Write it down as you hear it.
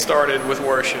Started with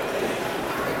worship.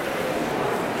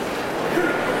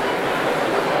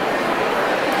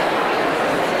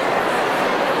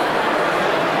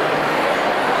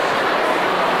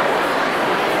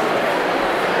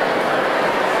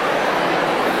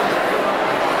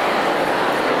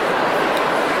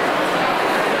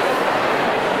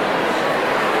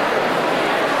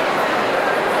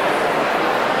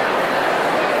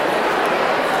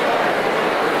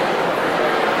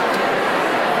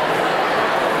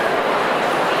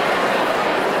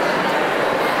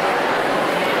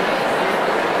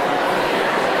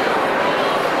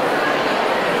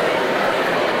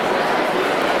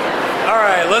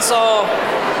 Let's all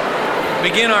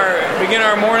begin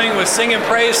our morning with singing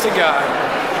praise to God.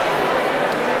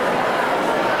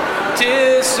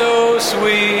 'Tis so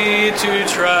sweet to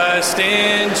trust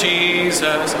in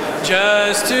Jesus,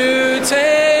 just to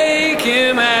take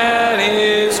Him at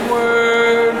His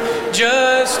word,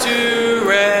 just to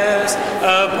rest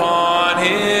upon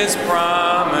His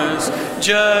promise,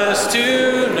 just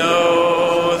to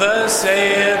know thus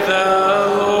saith the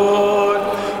Lord.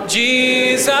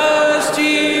 Jesus,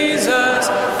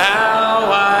 how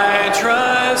I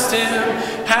trust Him,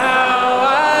 how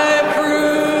I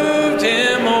proved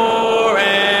Him o'er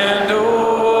and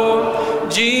o'er.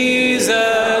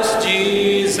 Jesus,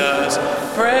 Jesus,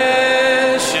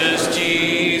 precious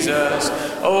Jesus,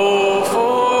 oh,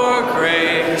 for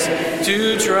grace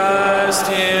to trust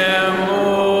Him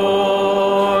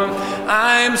more.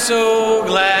 I'm so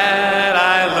glad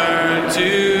I learned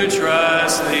to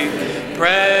trust Thee,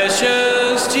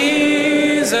 precious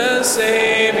Jesus,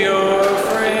 Savior,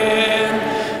 friend,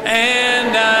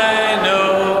 and I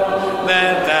know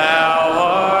that Thou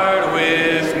art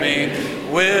with me,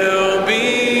 will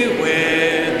be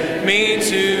with me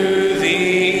to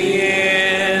the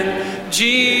end.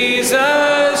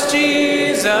 Jesus,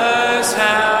 Jesus,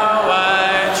 how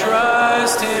I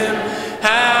trust Him,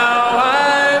 how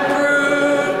I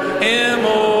prove Him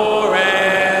o'er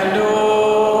and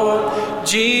o'er.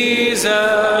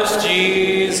 Jesus,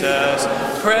 Jesus,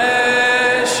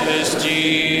 precious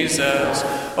Jesus,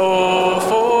 oh,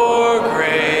 for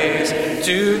grace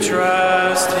to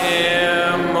trust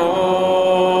Him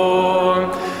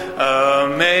more.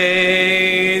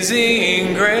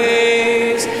 Amazing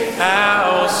grace,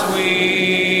 how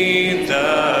sweet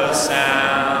the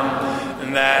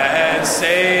sound that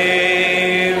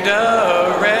saved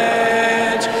a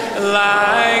wretch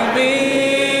like me.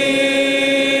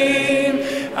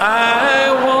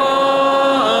 I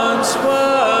once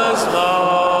was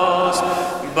lost,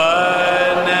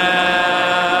 but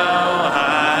now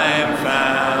I'm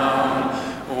found.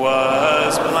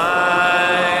 Was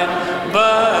blind,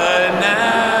 but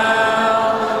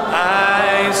now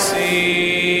I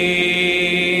see.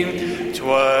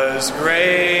 'Twas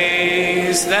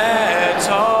grace that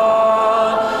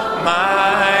taught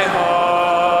my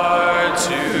heart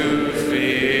to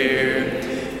fear,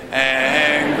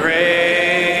 and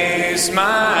grace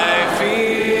my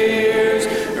fears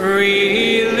relieved.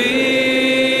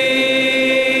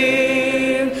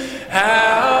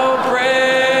 How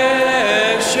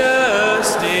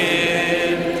precious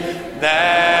did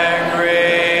that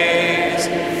grace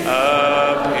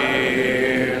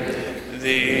appear,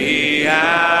 the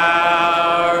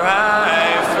hour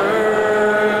I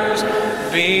first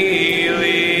believed.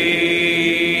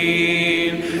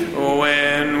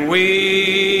 When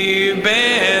we've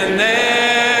been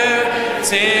there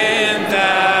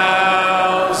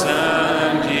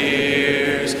 10,000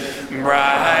 years,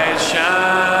 bright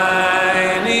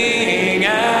shining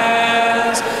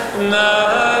as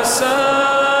the sun,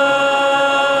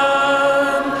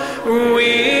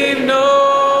 we've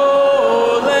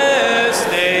no less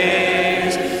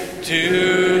days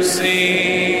to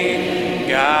sing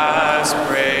God's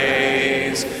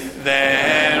praise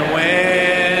than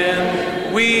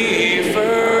when we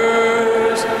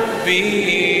first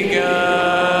begun.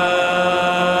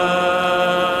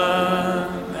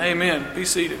 Amen. Be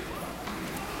seated.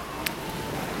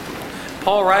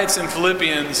 Paul writes in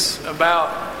Philippians about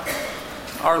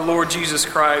our Lord Jesus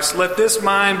Christ, "Let this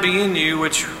mind be in you,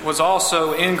 which was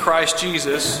also in Christ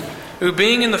Jesus, who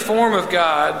being in the form of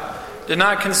God, did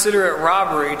not consider it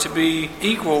robbery to be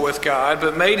equal with God,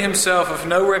 but made himself of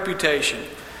no reputation,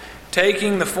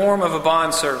 taking the form of a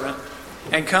bondservant,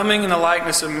 and coming in the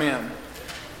likeness of men.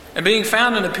 And being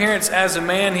found in appearance as a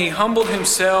man, he humbled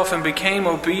himself and became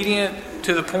obedient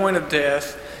to the point of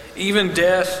death, even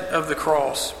death of the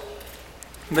cross.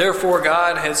 Therefore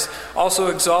God has also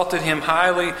exalted him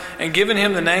highly and given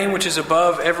him the name which is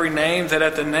above every name, that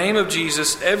at the name of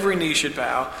Jesus every knee should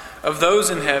bow, of those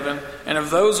in heaven and of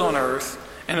those on earth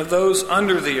and of those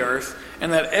under the earth,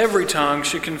 and that every tongue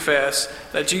should confess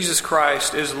that Jesus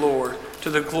Christ is Lord, to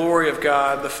the glory of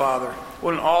God the Father.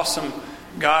 What an awesome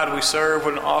God we serve.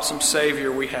 What an awesome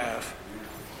Savior we have.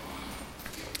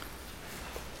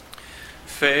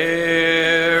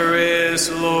 Fair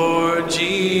is Lord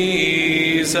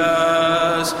Jesus,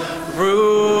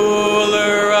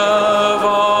 ruler of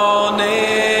all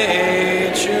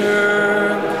nature.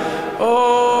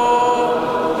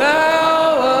 O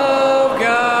thou of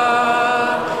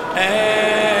God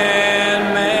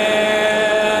and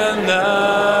man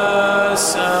the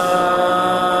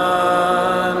Son,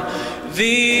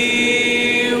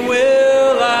 thee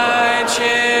will I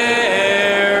cherish,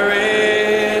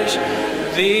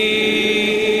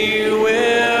 thee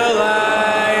will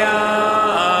I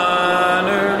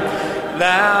honor,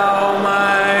 thou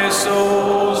my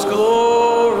soul's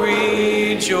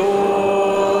glory,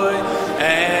 joy,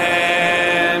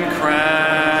 and crown.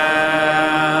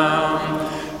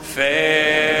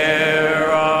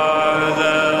 Fair are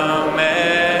the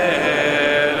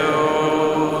meadows,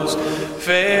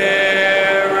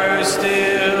 fairer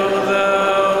still the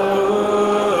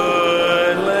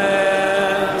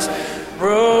woodlands,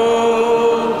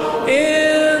 robed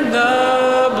in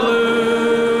the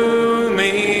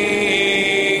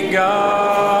blooming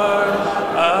garb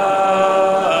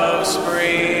of spring.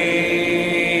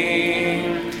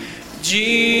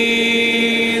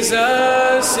 Jesus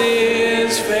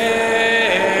is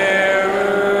fairer,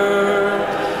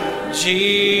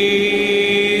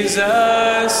 Jesus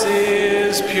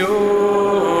is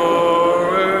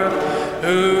purer,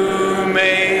 who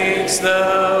makes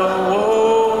the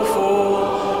woeful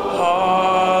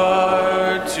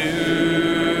heart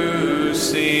to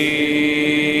sing.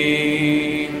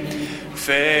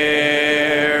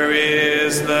 Fair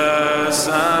is the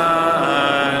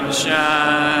sunshine,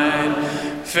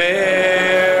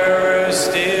 fairer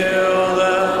still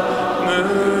the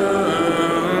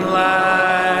moonlight,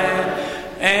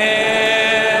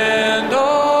 and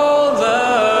all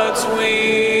the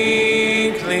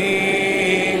twinkling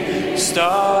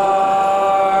starry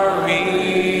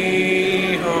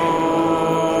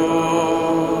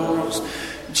host.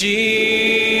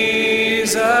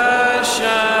 Jesus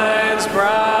shines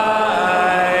brighter,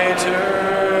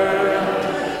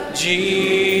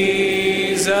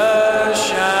 Jesus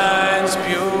shines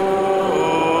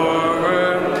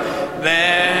purer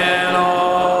than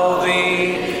all the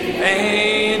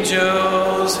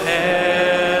angels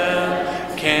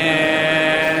heaven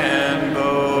can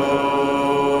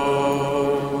boast.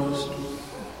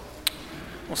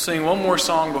 We'll sing one more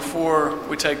song before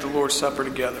we take the Lord's Supper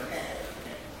together.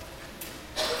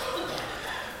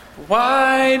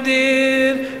 Why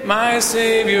did my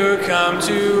Savior come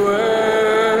to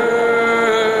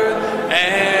earth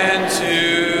and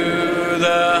to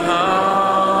the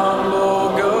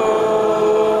humble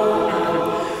go?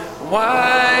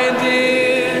 Why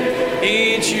did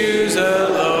he choose a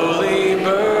lowly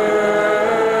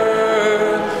birth?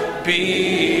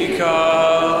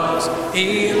 Because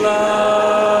he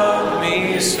loved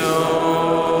me so.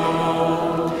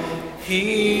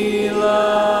 He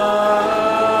loved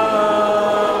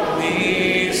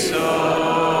me so.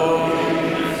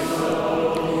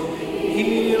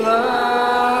 He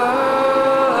loved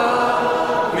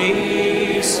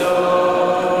me so.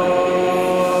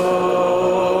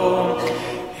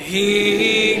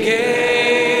 He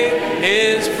gave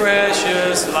his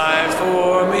precious life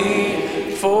for me,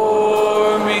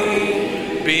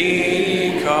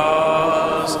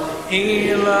 because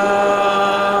he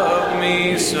loved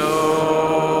me so.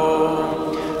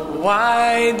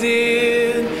 Why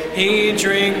did he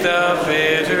drink the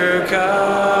bitter cup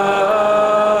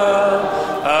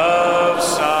of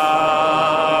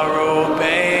sorrow,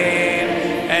 pain,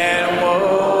 and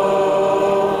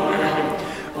woe?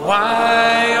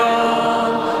 Why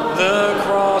on the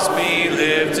cross be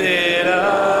lifted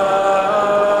up?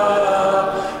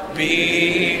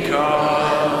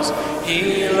 Because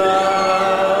he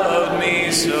loved me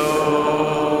so.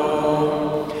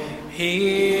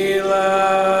 He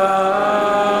loved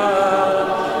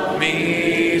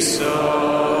me so.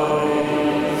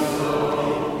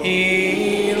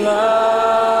 He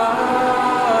loved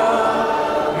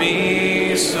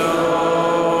me so.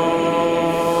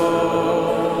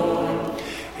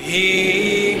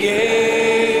 He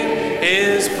gave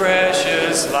his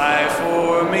precious life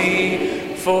for me,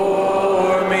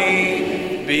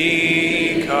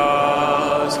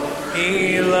 because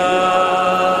he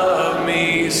loved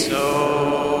me so.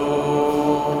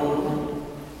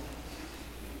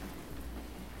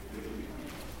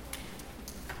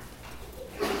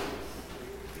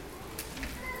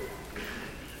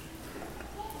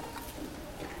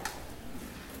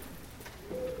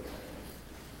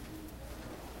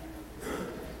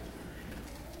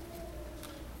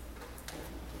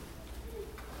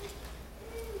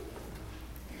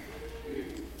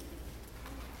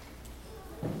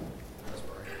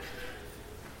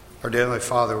 Our dear Heavenly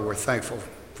Father, we're thankful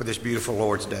for this beautiful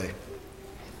Lord's Day.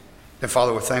 And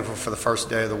Father, we're thankful for the first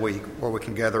day of the week where we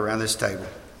can gather around this table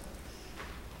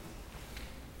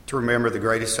to remember the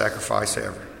greatest sacrifice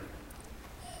ever,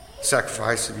 the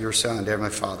sacrifice of your Son, dear Heavenly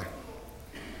Father.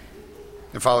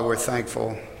 And Father, we're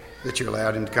thankful that you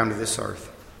allowed him to come to this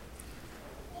earth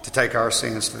to take our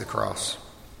sins to the cross.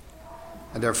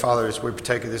 And dear Father, as we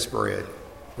partake of this bread,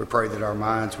 we pray that our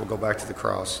minds will go back to the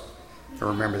cross and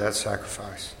remember that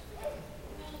sacrifice.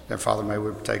 Dear Father, may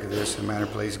we partake of this in a manner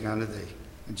pleasing unto thee.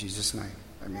 In Jesus' name,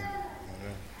 amen.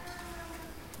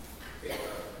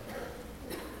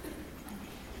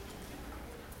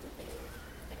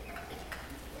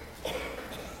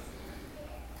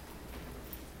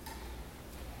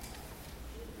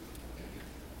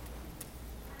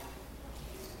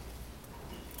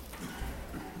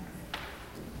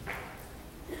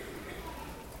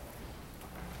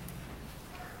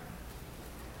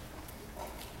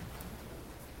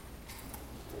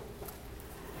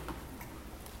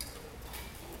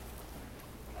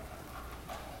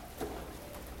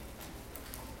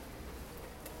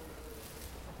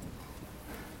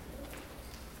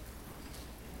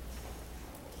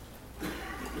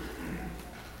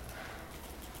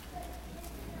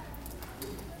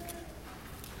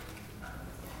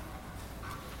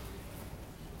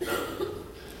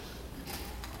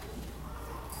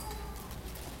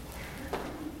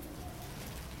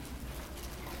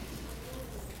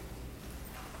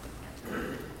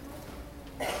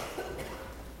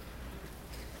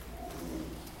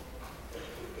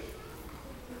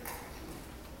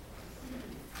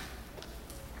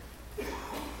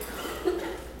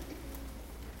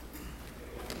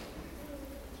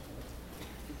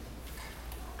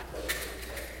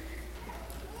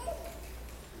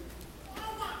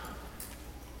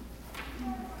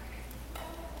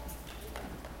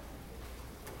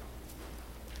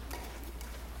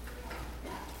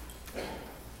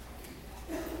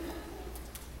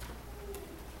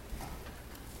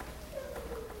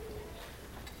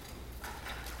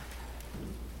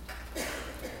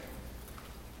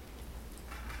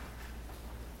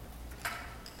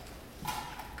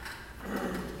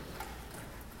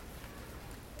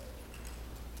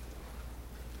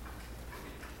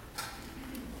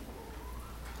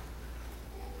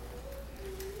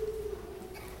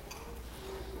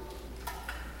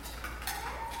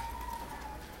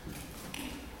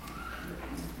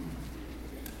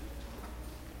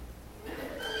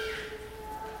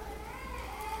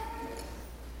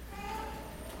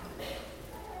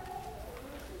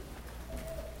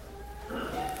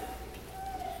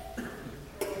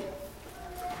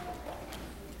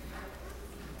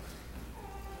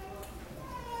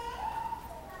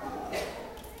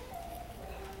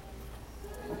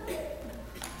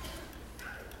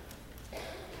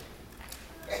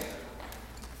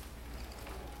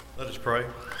 Let us pray.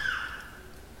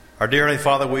 Our dear Heavenly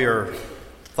Father, we are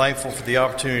thankful for the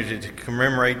opportunity to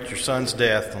commemorate your Son's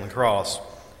death on the cross.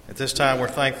 At this time, we're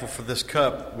thankful for this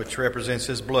cup, which represents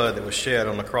his blood that was shed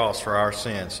on the cross for our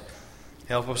sins.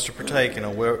 Help us to partake in a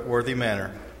worthy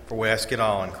manner, for we ask it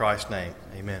all in Christ's name.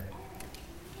 Amen.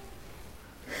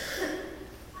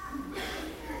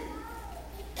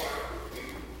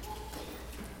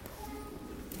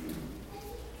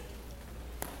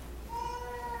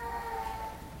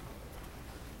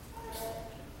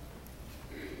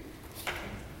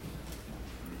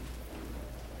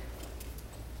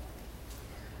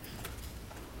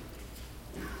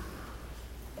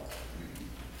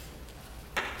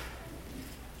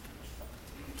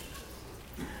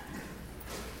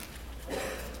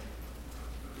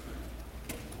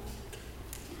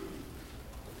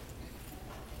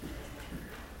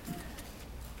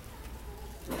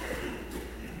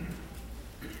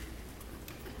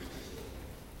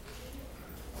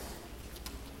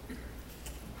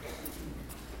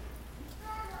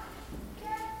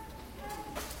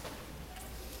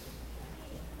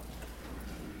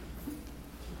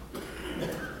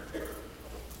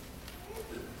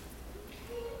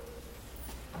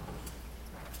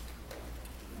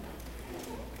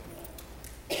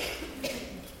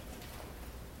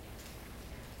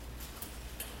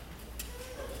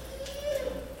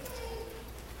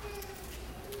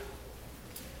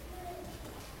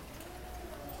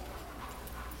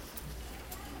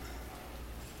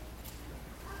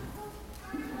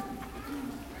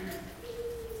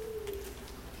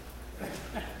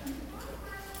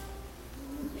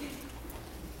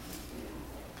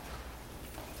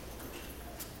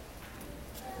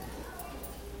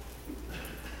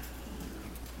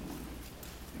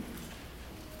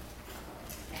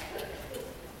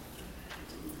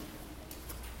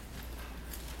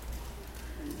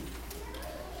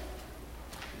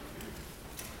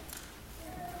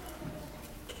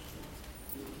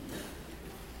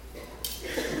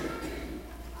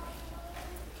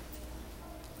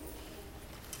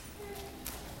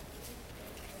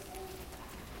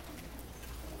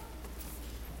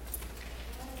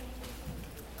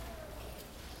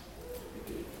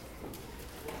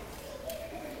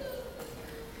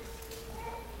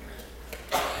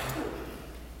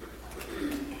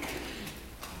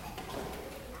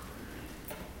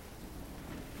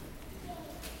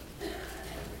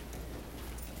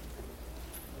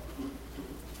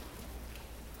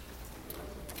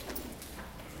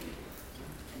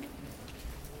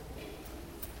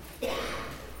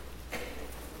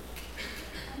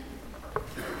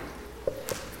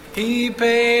 He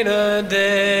paid a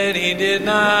debt he did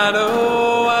not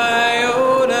owe. I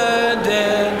owed a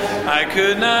debt I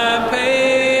could not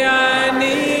pay. I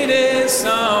needed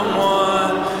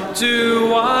someone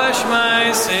to wash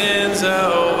my sins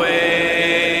away.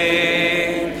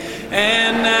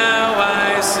 And now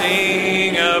I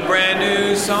sing a brand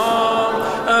new song,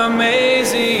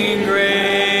 Amazing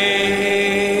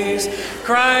Grace.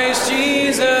 Christ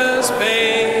Jesus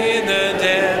paid the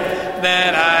debt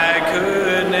that I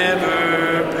could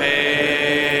never pay.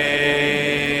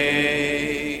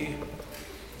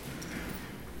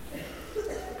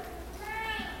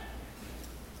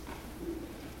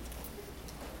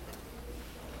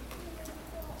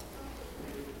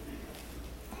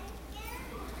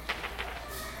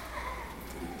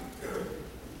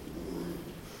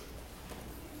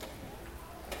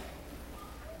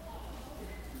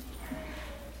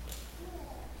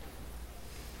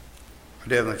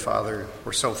 Dear Heavenly Father,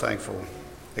 we're so thankful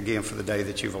again for the day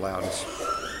that you've allowed us.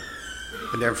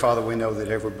 And dear Father, we know that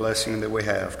every blessing that we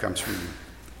have comes from you,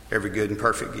 every good and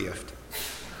perfect gift.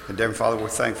 And dear Father, we're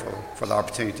thankful for the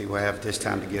opportunity we have at this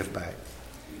time to give back.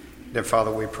 Dear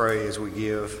Father, we pray as we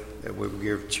give that we will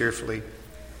give cheerfully.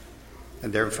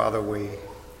 And dear Father, we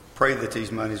pray that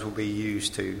these monies will be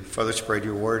used to further spread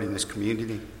your word in this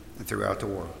community and throughout the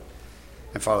world.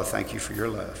 And Father, thank you for your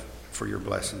love, for your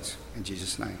blessings. In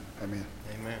Jesus' name, amen.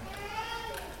 Amen.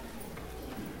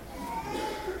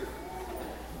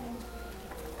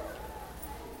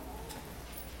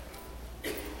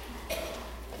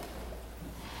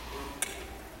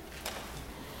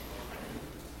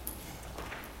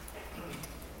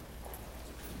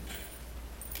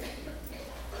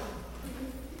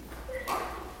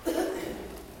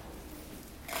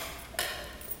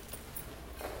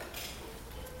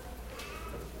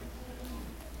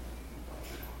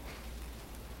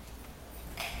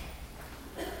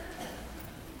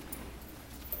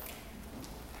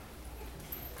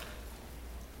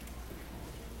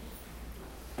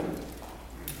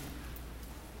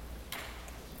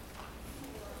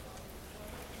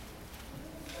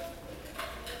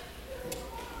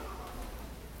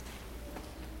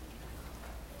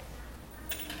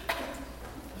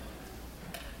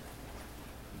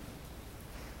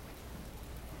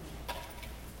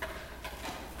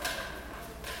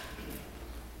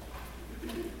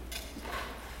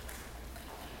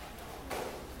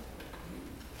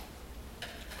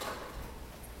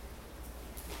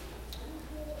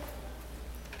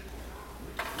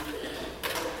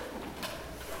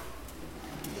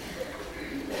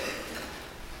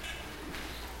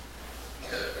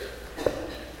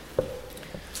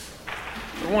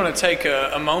 I want to take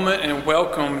a moment and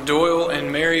welcome Doyle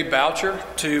and Mary Boucher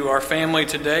to our family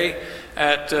today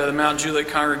at the Mount Juliet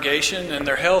congregation. And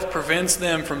their health prevents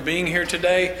them from being here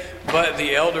today, but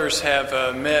the elders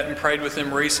have met and prayed with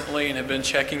them recently and have been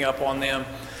checking up on them.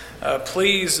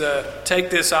 Please take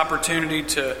this opportunity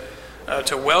to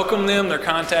welcome them. Their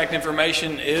contact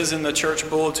information is in the church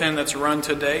bulletin that's run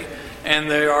today, and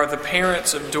they are the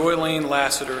parents of Doylene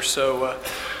Lassiter. So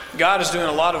God is doing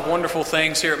a lot of wonderful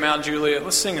things here at Mount Juliet.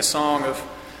 Let's sing a song of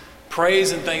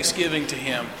praise and thanksgiving to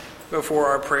Him before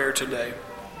our prayer today.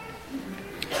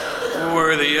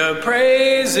 Worthy of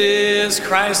praise is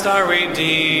Christ our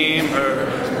Redeemer,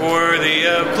 worthy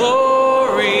of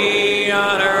glory,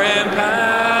 honor, and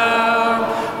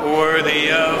power,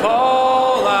 worthy of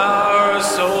all our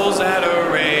souls'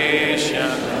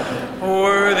 adoration,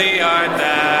 worthy art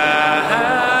thou,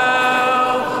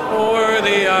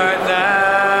 worthy art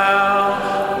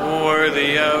thou,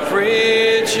 worthy of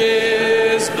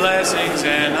riches, blessings,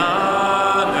 and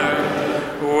honor,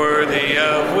 worthy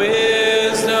of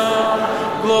wisdom,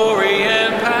 glory,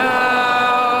 and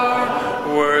power,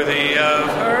 worthy of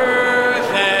earth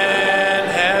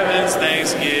and heaven's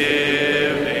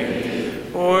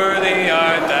thanksgiving, worthy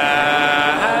art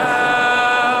thou,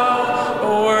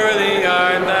 worthy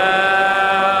art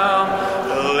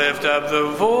thou. Lift up the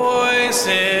voice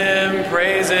in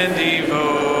praise and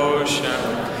devotion.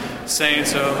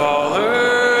 Saints of all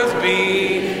earth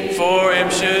before Him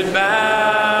should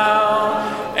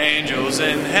bow. Angels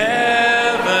in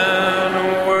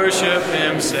heaven worship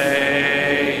Him,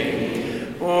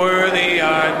 saying, worthy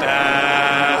art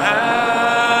thou,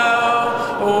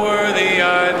 worthy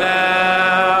art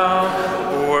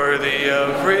thou, worthy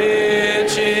of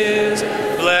riches,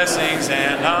 blessings,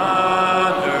 and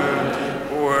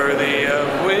honor, worthy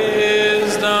of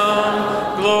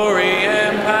wisdom, glory,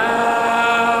 and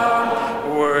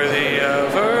power, worthy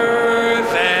of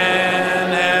earth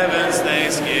and heaven's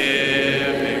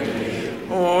thanksgiving,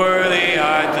 worthy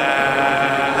art thou,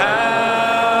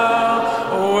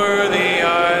 worthy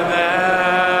art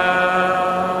thou.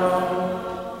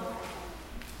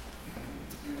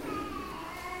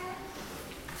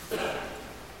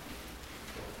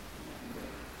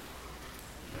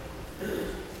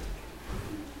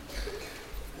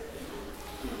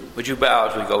 Would you bow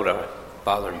as we go to our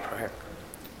Father in prayer?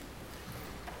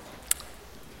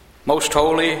 Most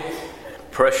holy,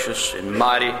 precious, and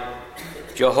mighty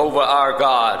Jehovah our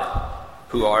God,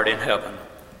 who art in heaven,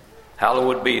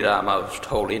 hallowed be thy most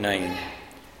holy name.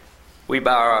 We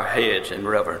bow our heads in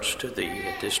reverence to thee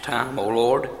at this time, O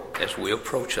Lord, as we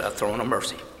approach thy throne of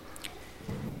mercy.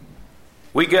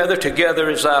 We gather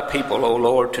together as thy people, O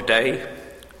Lord, today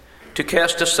to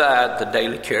cast aside the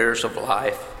daily cares of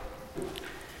life,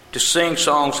 to sing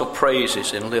songs of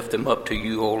praises and lift them up to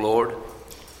you, O Lord,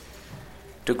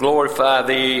 to glorify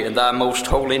thee in thy most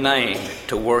holy name,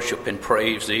 to worship and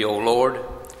praise thee, O Lord,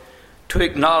 to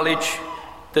acknowledge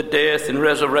the death and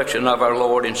resurrection of our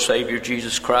Lord and Savior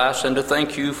Jesus Christ, and to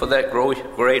thank you for that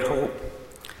great hope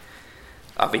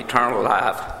of eternal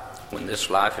life when this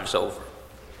life is over.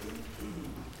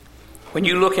 When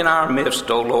you look in our midst,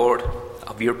 O Lord,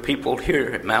 of your people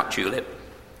here at Mount Julep,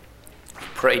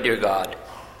 pray, dear God,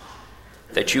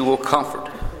 that you will comfort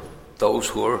those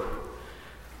who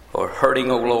are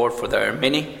hurting, O Lord, for there are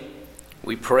many.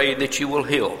 We pray that you will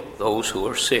heal those who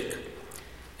are sick,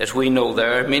 as we know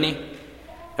there are many,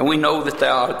 and we know that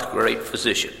thou art the great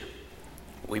physician.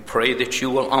 We pray that you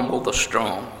will humble the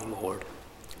strong, O Lord.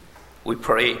 We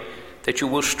pray that you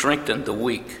will strengthen the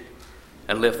weak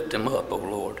and lift them up, O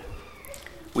Lord.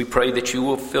 We pray that you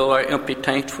will fill our empty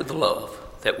tanks with love,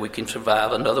 that we can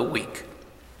survive another week.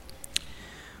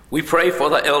 We pray for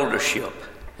the eldership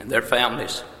and their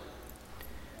families.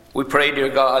 We pray, dear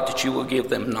God, that you will give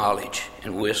them knowledge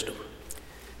and wisdom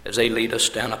as they lead us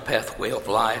down a pathway of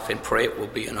life, and pray it will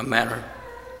be in a manner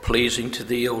pleasing to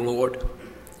thee, O Lord.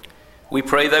 We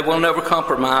pray they will never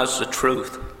compromise the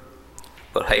truth,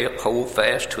 but hold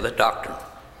fast to the doctrine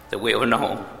that we have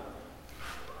known.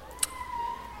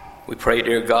 We pray,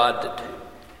 dear God, that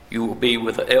you will be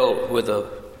with the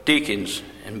deacons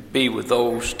and be with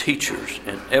those teachers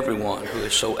and everyone who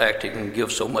is so active and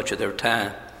gives so much of their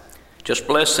time. Just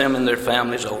bless them and their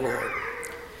families, O Lord.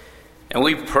 And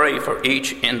we pray for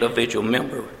each individual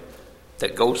member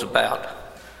that goes about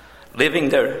living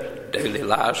their daily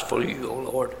lives for you, O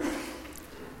Lord.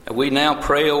 And we now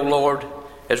pray, O Lord,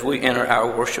 as we enter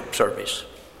our worship service,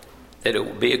 that it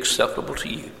will be acceptable to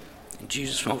you. In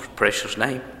Jesus' most precious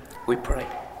name, we pray.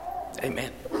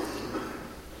 Amen.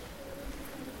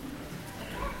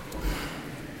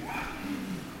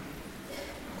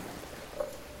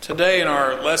 Today in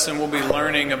our lesson, we'll be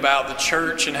learning about the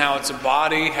church and how it's a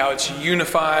body, how it's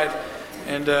unified,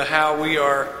 and how we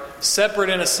are separate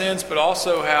in a sense, but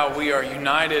also how we are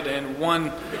united in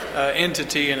one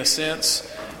entity in a sense.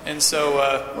 And so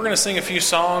we're going to sing a few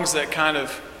songs that kind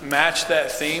of match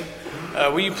that theme.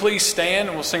 Will you please stand,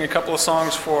 and we'll sing a couple of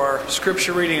songs for our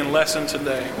scripture reading and lesson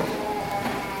today.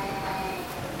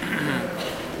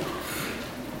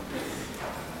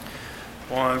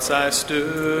 Once I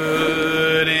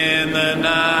stood in the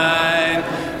night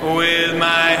with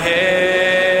my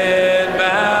head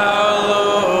bowed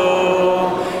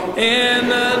low in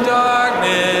the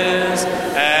darkness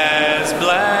as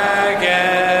black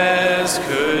as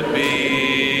could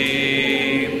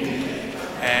be,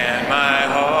 and my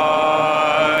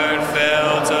heart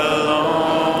felt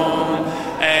alone,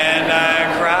 and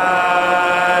I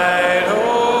cried,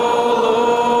 "Oh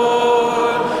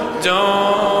Lord,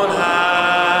 don't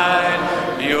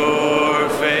your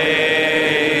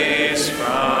face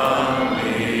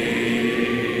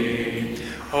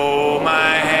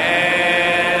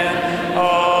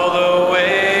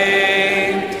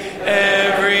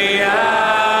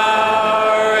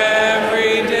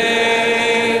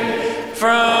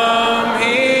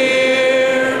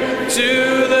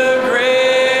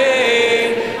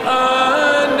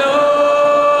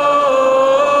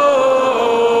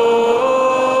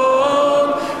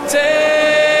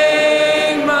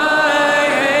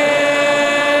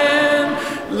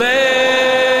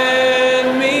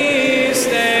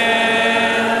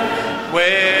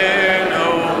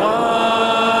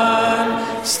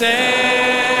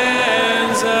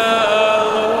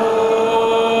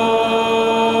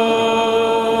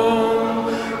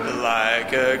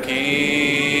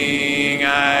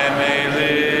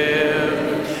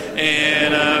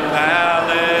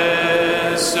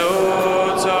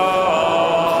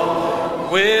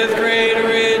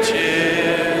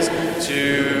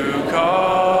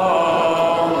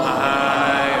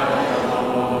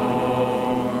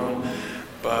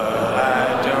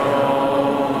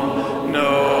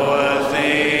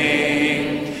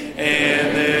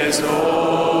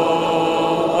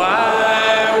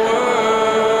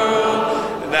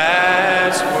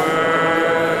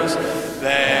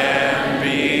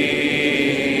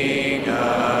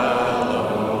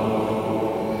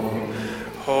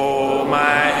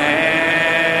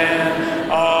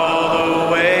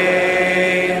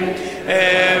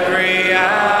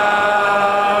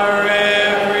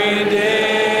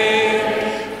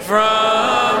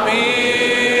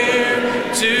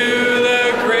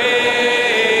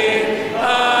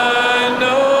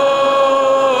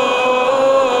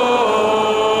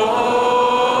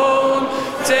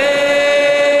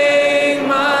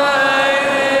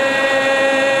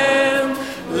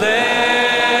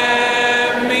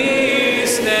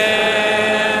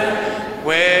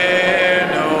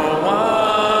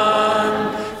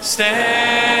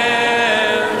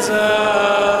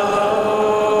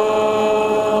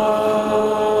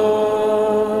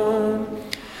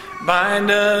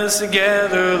us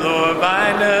together, Lord,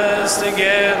 bind us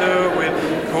together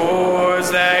with cords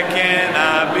that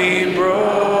cannot be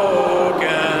broken.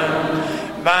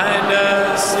 Bind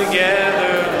us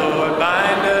together, Lord,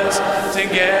 bind us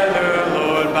together,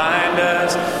 Lord, bind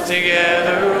us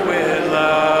together with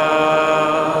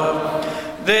love.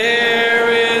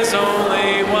 There is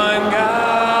only one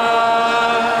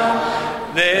God.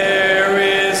 There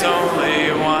is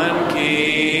only one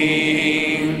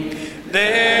King.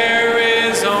 There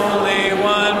is only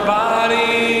one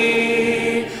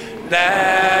body.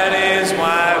 That is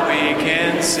why we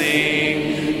can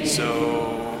sing.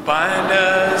 So bind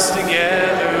us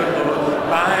together, Lord,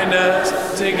 bind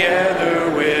us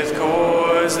together with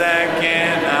cords that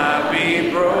cannot be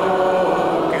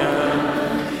broken.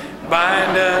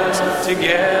 Bind us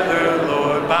together,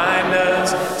 Lord, bind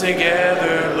us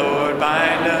together, Lord,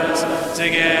 bind us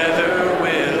together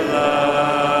with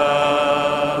love.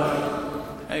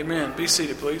 Amen. Be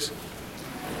seated, please.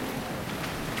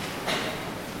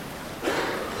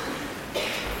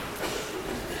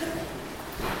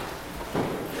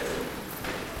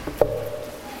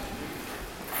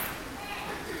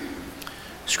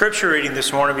 Scripture reading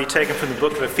this morning will be taken from the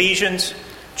book of Ephesians,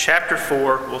 chapter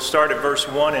 4. We'll start at verse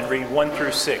 1 and read 1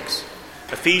 through 6.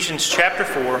 Ephesians chapter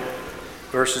 4,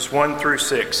 verses 1 through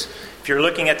 6. If you're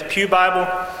looking at the Pew Bible,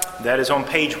 that is on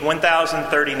page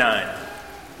 1039.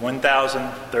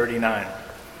 1039.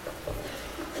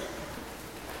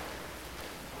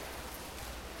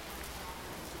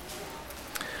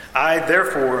 I,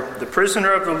 therefore, the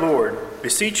prisoner of the Lord,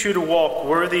 beseech you to walk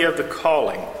worthy of the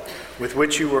calling with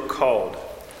which you were called,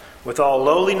 with all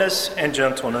lowliness and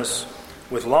gentleness,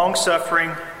 with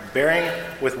long-suffering, bearing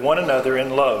with one another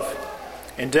in love,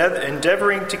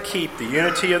 endeavoring to keep the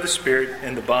unity of the Spirit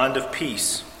in the bond of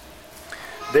peace.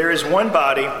 There is one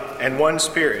body and one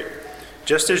Spirit,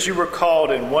 just as you were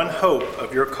called in one hope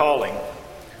of your calling,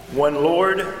 one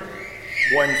Lord,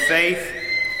 one faith,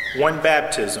 one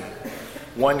baptism,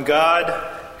 one God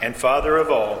and Father of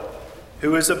all,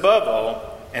 who is above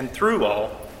all and through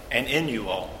all and in you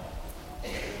all.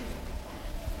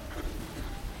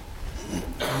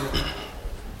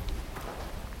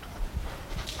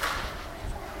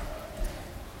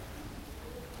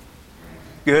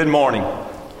 Good morning.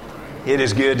 It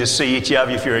is good to see each of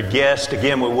you. If you're a guest,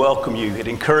 again, we welcome you. It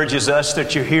encourages us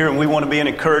that you're here, and we want to be an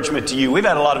encouragement to you. We've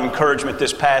had a lot of encouragement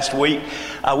this past week.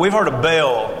 We've heard a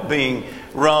bell being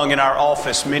rung in our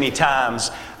office many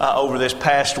times over this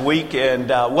past week. And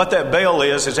what that bell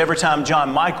is every time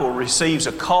John Michael receives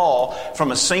a call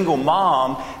from a single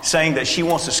mom saying that she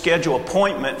wants to schedule an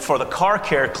appointment for the car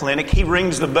care clinic, he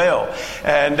rings the bell.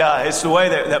 And it's the way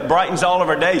that brightens all of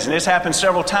our days. And this happened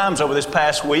several times over this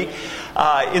past week.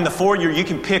 In the foyer, you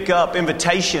can pick up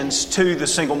invitations to the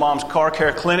Single Moms Car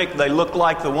Care Clinic. They look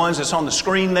like the ones that's on the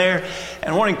screen there.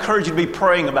 And I want to encourage you to be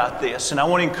praying about this. And I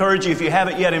want to encourage you, if you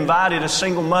haven't yet invited a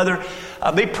single mother,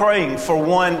 be praying for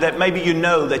one that maybe you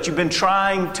know that you've been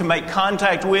trying to make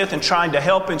contact with and trying to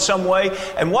help in some way.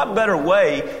 And what better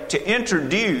way to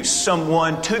introduce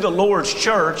someone to the Lord's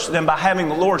church than by having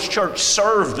the Lord's church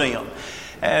serve them?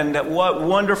 And what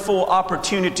wonderful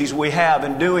opportunities we have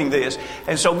in doing this.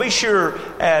 And so be sure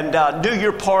and do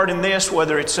your part in this,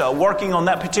 whether it's working on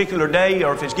that particular day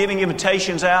or if it's giving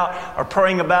invitations out or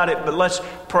praying about it. But let's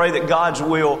pray that God's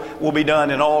will be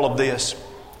done in all of this.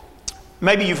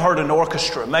 Maybe you've heard an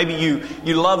orchestra. Maybe you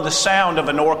love the sound of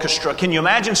an orchestra. Can you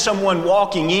imagine someone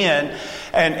walking in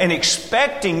and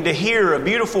expecting to hear a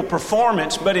beautiful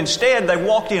performance, but instead they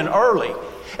walked in early?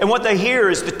 And what they hear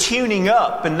is the tuning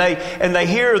up, and they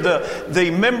hear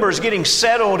the members getting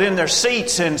settled in their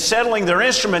seats and settling their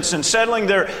instruments and settling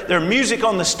their music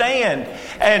on the stand.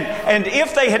 And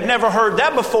if they had never heard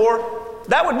that before,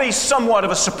 that would be somewhat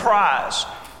of a surprise.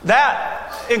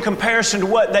 That, in comparison to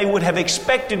what they would have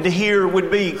expected to hear, would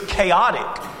be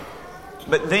chaotic.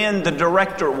 But then the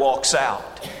director walks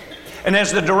out. And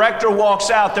as the director walks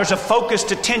out, there's a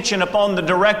focused attention upon the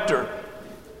director.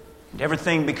 And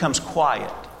everything becomes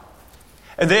quiet.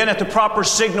 And then at the proper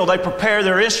signal, they prepare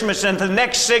their instruments. And at the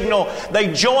next signal,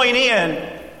 they join in.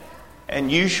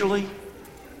 And usually,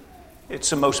 it's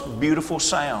the most beautiful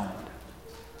sound.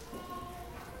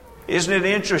 Isn't it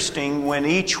interesting when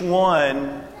each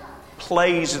one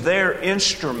plays their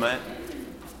instrument,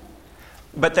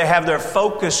 but they have their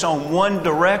focus on one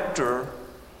director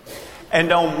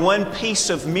and on one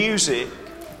piece of music,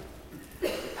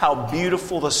 how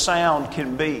beautiful the sound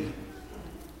can be.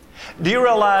 Do you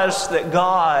realize that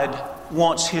God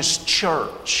wants His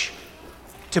church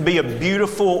to be a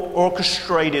beautiful,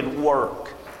 orchestrated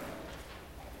work?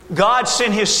 God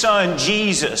sent His Son,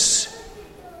 Jesus,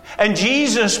 and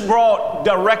Jesus brought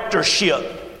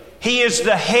directorship. He is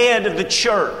the head of the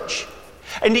church.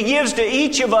 And He gives to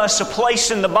each of us a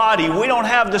place in the body. We don't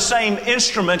have the same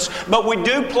instruments, but we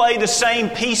do play the same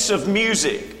piece of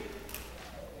music.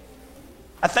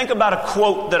 I think about a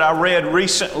quote that I read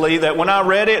recently that when I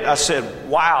read it, I said,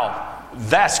 wow,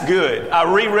 that's good.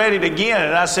 I reread it again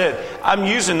and I said, I'm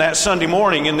using that Sunday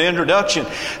morning in the introduction.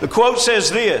 The quote says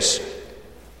this: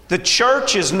 the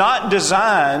church is not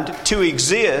designed to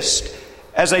exist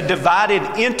as a divided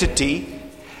entity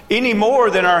any more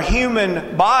than our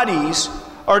human bodies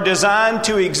are designed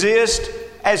to exist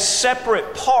as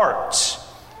separate parts.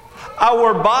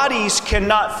 Our bodies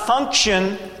cannot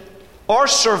function or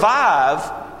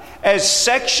survive as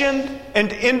sectioned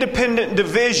and independent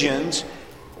divisions,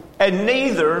 and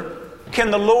neither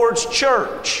can the Lord's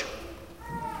church.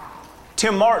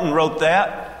 Tim Martin wrote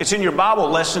that. It's in your Bible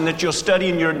lesson that you'll study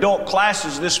in your adult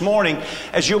classes this morning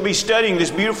as you'll be studying this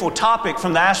beautiful topic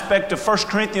from the aspect of 1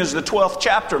 Corinthians, the 12th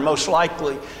chapter, most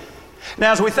likely.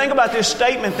 Now, as we think about this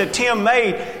statement that Tim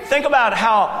made, think about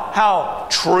how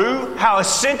true, how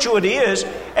essential it is,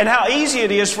 and how easy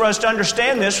it is for us to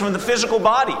understand this from the physical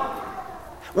body.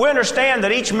 We understand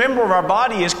that each member of our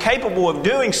body is capable of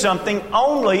doing something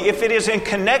only if it is in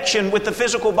connection with the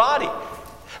physical body.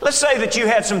 Let's say that you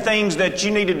had some things that you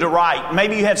needed to write.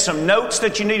 Maybe you had some notes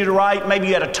that you needed to write. Maybe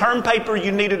you had a term paper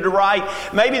you needed to write.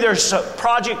 Maybe there's a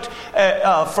project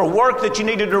for work that you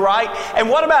needed to write.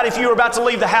 And what about if you were about to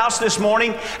leave the house this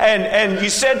morning and you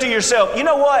said to yourself, you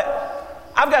know what?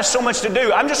 I've got so much to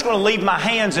do. I'm just going to leave my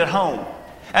hands at home.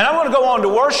 And I'm going to go on to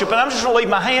worship, and I'm just going to leave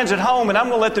my hands at home, and I'm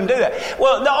going to let them do that.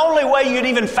 Well, the only way you'd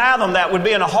even fathom that would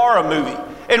be in a horror movie.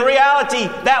 In reality,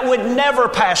 that would never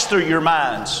pass through your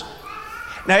minds.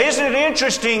 Now, isn't it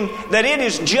interesting that it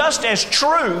is just as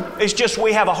true, it's just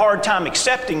we have a hard time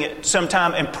accepting it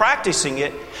sometime and practicing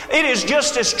it. It is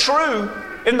just as true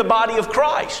in the body of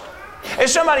Christ. If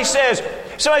somebody says,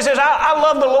 I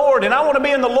love the Lord and I want to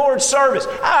be in the Lord's service.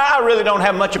 I really don't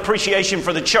have much appreciation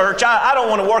for the church. I don't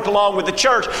want to work along with the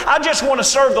church. I just want to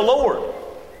serve the Lord.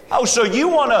 Oh, so you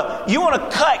want to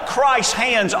cut Christ's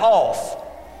hands off.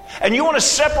 And you want to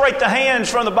separate the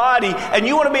hands from the body, and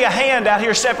you want to be a hand out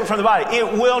here separate from the body.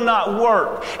 It will not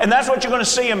work. And that's what you're going to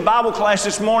see in Bible class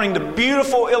this morning, the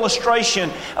beautiful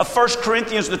illustration of 1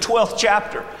 Corinthians, the 12th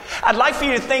chapter. I'd like for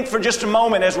you to think for just a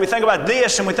moment as we think about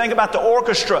this and we think about the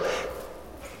orchestra.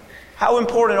 How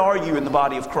important are you in the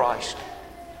body of Christ?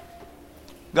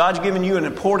 God's given you an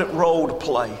important role to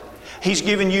play. He's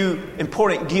given you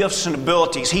important gifts and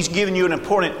abilities. He's given you an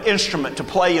important instrument to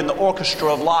play in the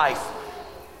orchestra of life.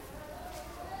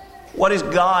 What is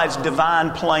God's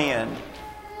divine plan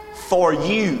for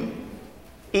you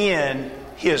in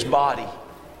His body?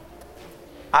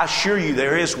 I assure you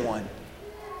there is one.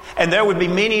 And there would be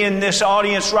many in this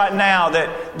audience right now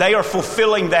that they are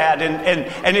fulfilling that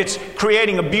and it's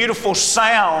creating a beautiful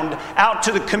sound out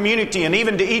to the community and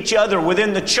even to each other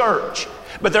within the church.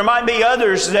 But there might be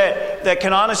others that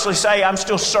can honestly say, I'm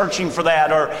still searching for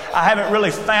that, or I haven't really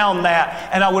found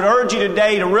that. And I would urge you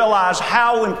today to realize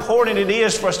how important it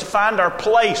is for us to find our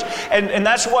place. And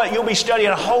that's what you'll be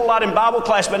studying a whole lot in Bible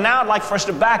class. But now I'd like for us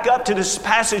to back up to this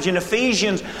passage in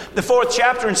Ephesians, the 4th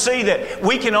chapter, and see that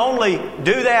we can only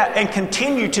do that and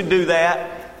continue to do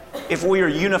that if we are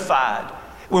unified.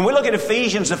 When we look at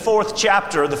Ephesians, the 4th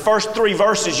chapter, the first 3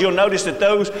 verses, you'll notice that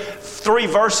those 3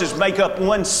 verses make up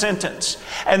one sentence.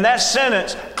 And that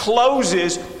sentence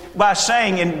closes by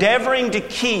saying, endeavoring to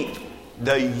keep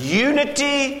the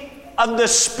unity of the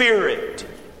Spirit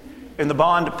in the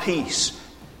bond of peace.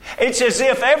 It's as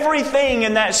if everything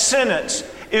in that sentence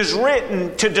is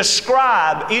written to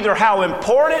describe either how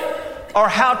important or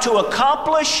how to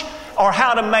accomplish or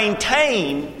how to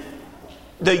maintain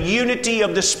the unity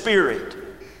of the Spirit.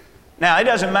 Now, it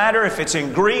doesn't matter if it's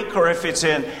in Greek or if it's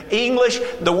in English.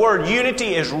 The word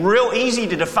unity is real easy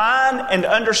to define and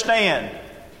to understand.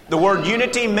 The word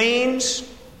unity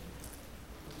means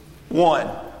one.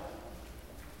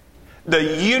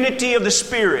 The unity of the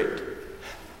Spirit.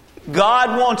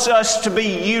 God wants us to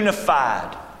be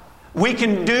unified. We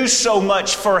can do so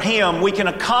much for Him. We can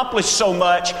accomplish so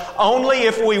much only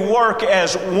if we work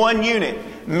as one unit.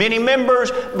 Many members,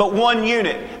 but one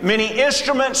unit. Many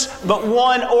instruments, but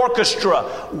one orchestra.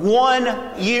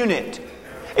 One unit.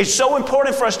 It's so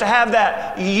important for us to have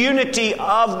that unity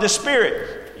of the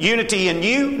Spirit. Unity in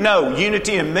you? No.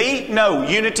 Unity in me? No.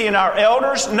 Unity in our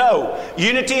elders? No.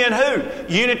 Unity in who?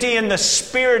 Unity in the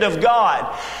Spirit of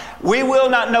God. We will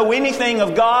not know anything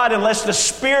of God unless the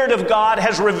Spirit of God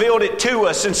has revealed it to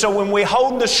us. And so when we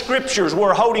hold the Scriptures,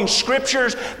 we're holding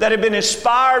Scriptures that have been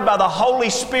inspired by the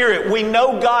Holy Spirit. We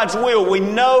know God's will. We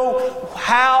know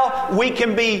how we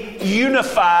can be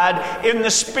unified in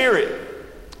the Spirit.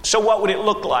 So what would it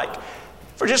look like?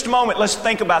 For just a moment, let's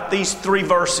think about these 3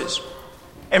 verses.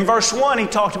 In verse 1, he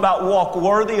talked about walk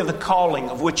worthy of the calling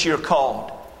of which you're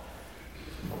called.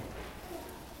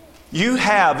 You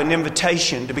have an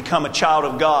invitation to become a child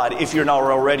of God if you're not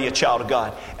already a child of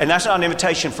God. And that's not an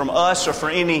invitation from us or for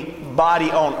anybody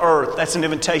on earth. That's an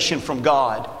invitation from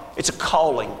God. It's a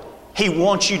calling. He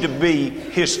wants you to be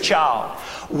His child.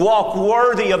 Walk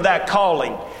worthy of that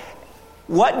calling.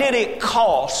 What did it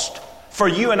cost for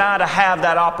you and I to have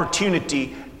that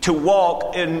opportunity to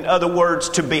walk, in other words,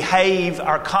 to behave,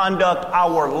 our conduct,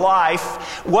 our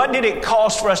life? What did it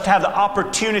cost for us to have the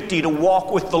opportunity to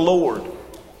walk with the Lord?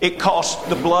 It cost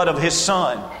the blood of His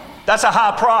Son. That's a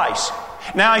high price.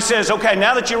 Now He says, okay,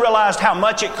 now that you realized how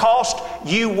much it cost,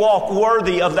 you walk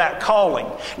worthy of that calling.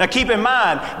 Now keep in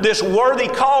mind, this worthy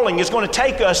calling is going to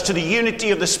take us to the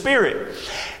unity of the Spirit.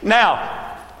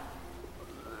 Now,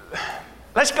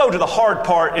 let's go to the hard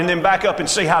part and then back up and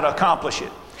see how to accomplish it.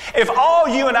 If all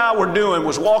you and I were doing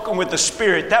was walking with the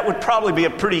Spirit, that would probably be a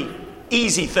pretty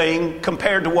easy thing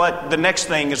compared to what the next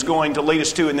thing is going to lead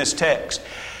us to in this text.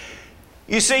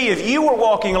 You see, if you were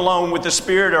walking alone with the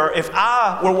Spirit, or if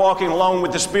I were walking alone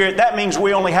with the Spirit, that means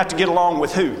we only have to get along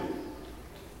with who?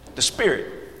 The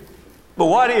Spirit. But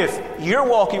what if you're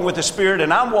walking with the Spirit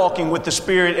and I'm walking with the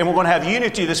Spirit and we're going to have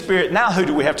unity of the Spirit? Now who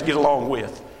do we have to get along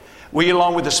with? We get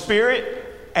along with the Spirit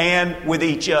and with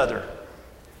each other.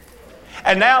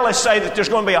 And now let's say that there's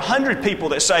going to be 100 people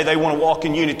that say they want to walk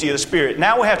in unity of the Spirit.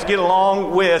 Now we have to get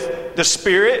along with the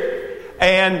Spirit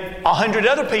and 100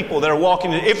 other people that are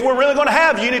walking, if we're really going to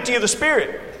have unity of the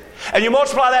Spirit. And you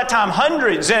multiply that time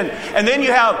hundreds, and then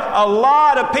you have a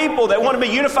lot of people that want to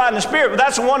be unified in the Spirit. But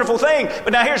that's a wonderful thing.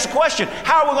 But now here's the question.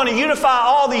 How are we going to unify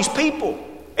all these people?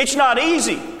 It's not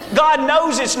easy. God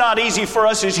knows it's not easy for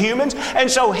us as humans. And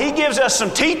so He gives us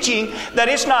some teaching that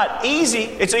it's not easy.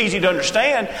 It's easy to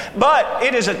understand, but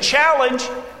it is a challenge.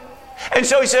 And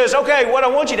so He says, okay, what I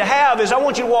want you to have is I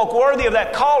want you to walk worthy of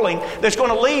that calling that's going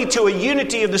to lead to a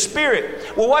unity of the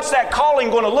Spirit. Well, what's that calling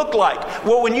going to look like?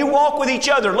 Well, when you walk with each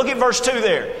other, look at verse 2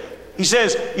 there. He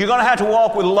says, you're going to have to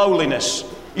walk with lowliness.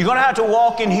 You're going to have to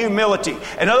walk in humility.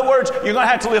 In other words, you're going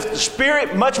to have to lift the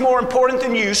Spirit, much more important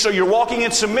than you, so you're walking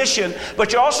in submission,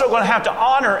 but you're also going to have to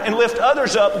honor and lift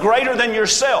others up greater than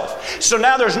yourself. So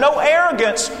now there's no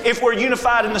arrogance if we're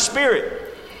unified in the Spirit.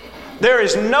 There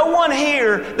is no one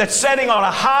here that's sitting on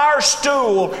a higher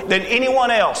stool than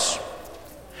anyone else.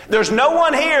 There's no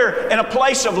one here in a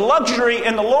place of luxury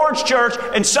in the Lord's church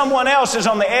and someone else is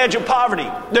on the edge of poverty.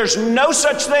 There's no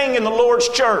such thing in the Lord's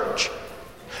church.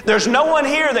 There's no one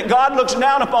here that God looks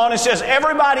down upon and says,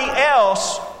 everybody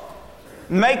else,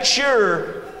 make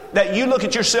sure that you look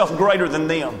at yourself greater than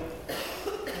them.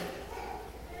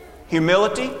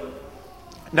 Humility.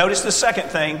 Notice the second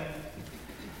thing.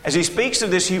 As he speaks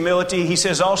of this humility, he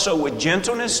says also with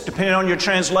gentleness, depending on your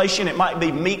translation, it might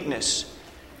be meekness.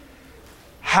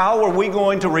 How are we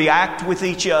going to react with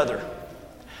each other?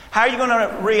 How are you going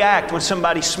to react when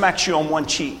somebody smacks you on one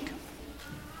cheek?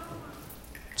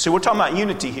 See, we're talking about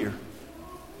unity here.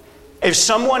 If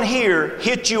someone here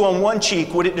hit you on one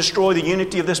cheek, would it destroy the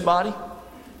unity of this body?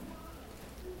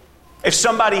 If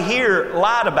somebody here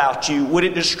lied about you, would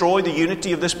it destroy the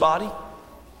unity of this body?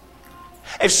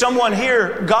 If someone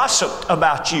here gossiped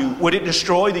about you, would it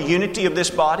destroy the unity of this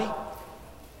body?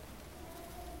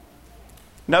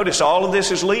 Notice all of this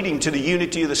is leading to the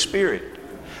unity of the Spirit.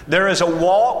 There is a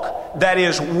walk that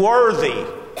is worthy.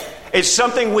 It's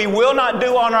something we will not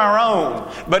do on our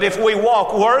own. But if we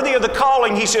walk worthy of the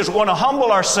calling, he says we're going to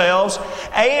humble ourselves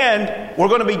and we're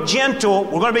going to be gentle,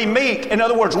 we're going to be meek. In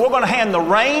other words, we're going to hand the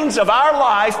reins of our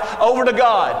life over to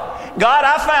God. God,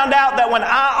 I found out that when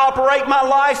I operate my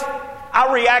life,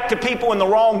 I react to people in the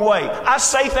wrong way. I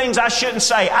say things I shouldn't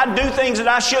say. I do things that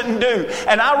I shouldn't do.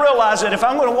 And I realize that if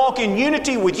I'm going to walk in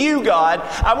unity with you, God,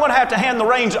 I'm going to have to hand the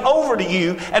reins over to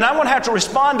you. And I'm going to have to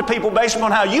respond to people based on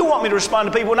how you want me to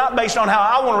respond to people, not based on how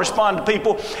I want to respond to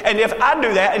people. And if I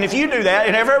do that, and if you do that,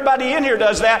 and if everybody in here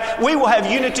does that, we will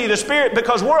have unity of the Spirit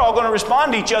because we're all going to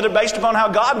respond to each other based upon how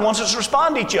God wants us to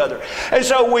respond to each other. And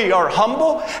so we are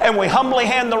humble, and we humbly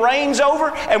hand the reins over,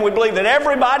 and we believe that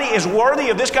everybody is worthy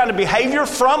of this kind of behavior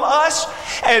from us.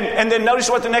 And then notice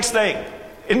what the next thing.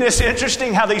 Isn't this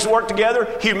interesting how these work together?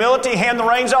 Humility, hand the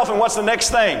reins off, and what's the next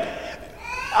thing?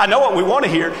 I know what we want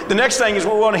to hear. The next thing is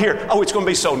we want to hear, oh, it's going to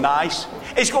be so nice.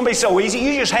 It's going to be so easy.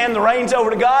 You just hand the reins over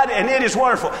to God and it is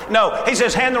wonderful. No, he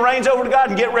says hand the reins over to God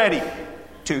and get ready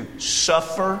to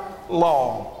suffer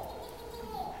long.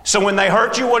 So when they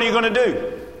hurt you, what are you going to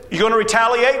do? You going to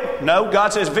retaliate? No,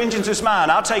 God says, vengeance is mine.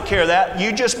 I'll take care of that.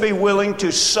 You just be willing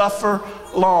to suffer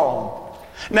long.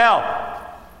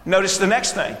 Now, notice the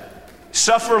next thing.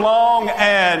 Suffer long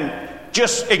and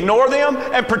just ignore them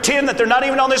and pretend that they're not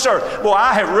even on this earth. Well,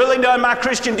 I have really done my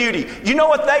Christian duty. You know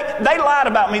what? They lied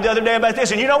about me the other day about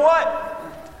this. And you know what?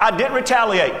 I didn't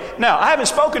retaliate. Now, I haven't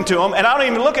spoken to them, and I don't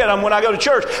even look at them when I go to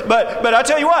church. But I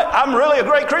tell you what, I'm really a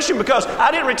great Christian because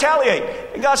I didn't retaliate.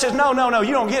 And God says, no,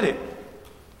 you don't get it.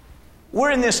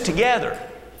 We're in this together.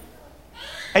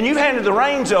 And you've handed the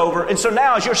reins over, and so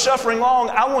now as you're suffering long,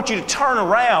 I want you to turn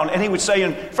around. And he would say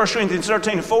in 1 Corinthians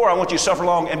 13:4, I want you to suffer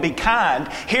long and be kind.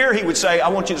 Here he would say, I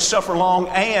want you to suffer long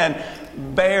and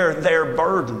bear their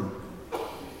burden.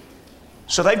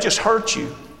 So they've just hurt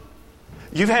you.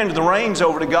 You've handed the reins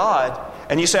over to God,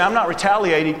 and you say, I'm not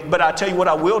retaliating, but I tell you what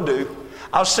I will do.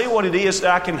 I'll see what it is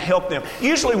that I can help them.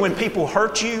 Usually when people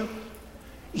hurt you,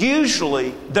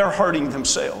 usually they're hurting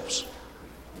themselves.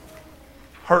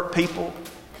 Hurt people.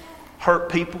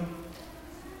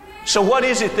 So what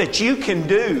is it that you can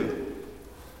do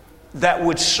that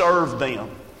would serve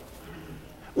them?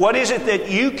 What is it that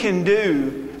you can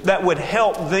do that would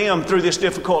help them through this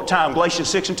difficult time?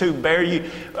 Galatians 6:2, bear ye,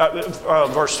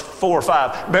 verse 4 or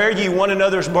 5, bear ye one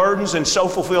another's burdens and so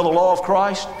fulfill the law of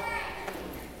Christ.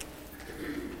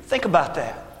 Think about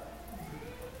that.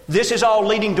 This is all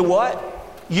leading to what?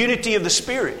 Unity of the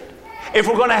Spirit. If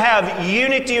we're going to have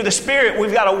unity of the Spirit,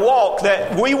 we've got to walk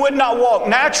that we would not walk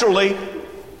naturally,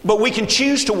 but we can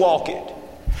choose to walk it.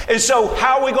 And so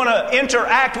how are we going to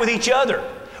interact with each other?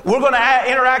 We're going to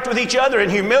interact with each other in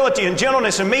humility and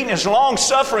gentleness and meekness,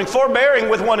 long-suffering, forbearing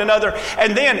with one another.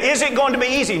 And then, is it going to be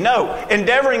easy? No.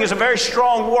 Endeavoring is a very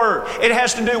strong word. It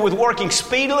has to do with working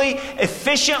speedily,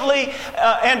 efficiently,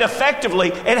 and effectively.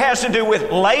 It has to do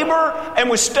with labor and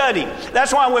with study.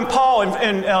 That's why when Paul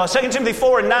in 2 Timothy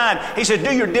 4:9, he said,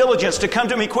 do your diligence to come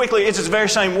to me quickly. It's the very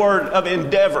same word of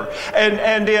endeavor.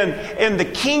 And in the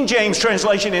King James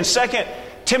translation in 2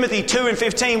 Timothy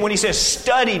 2:15, when he says,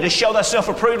 study to show thyself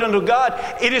approved unto God,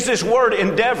 it is this word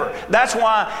endeavor. That's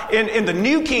why in the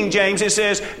New King James it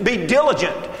says, be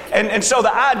diligent. And so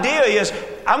the idea is,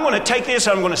 I'm going to take this,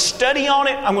 I'm going to study on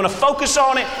it, I'm going to focus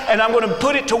on it, and I'm going to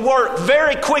put it to work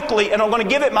very quickly, and I'm going to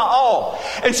give it my all.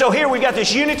 And so here we got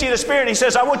this unity of the Spirit. He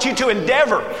says, I want you to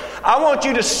endeavor. I want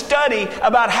you to study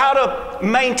about how to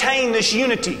maintain this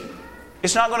unity.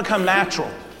 It's not going to come natural.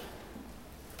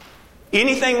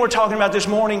 Anything we're talking about this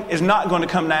morning is not going to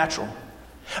come natural.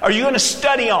 Are you going to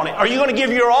study on it? Are you going to give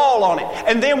your all on it?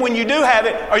 And then when you do have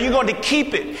it, are you going to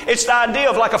keep it? It's the idea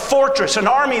of like a fortress, an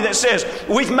army that says,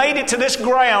 we've made it to this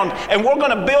ground and we're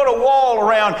going to build a wall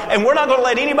around and we're not going to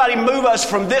let anybody move us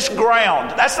from this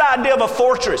ground. That's the idea of a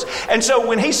fortress. And so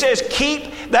when he says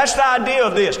keep, that's the idea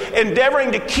of this.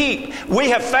 Endeavoring to keep.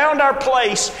 We have found our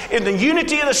place in the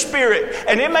unity of the Spirit,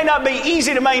 and it may not be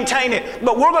easy to maintain it,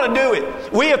 but we're going to do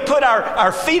it. We have put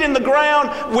our feet in the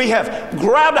ground. We have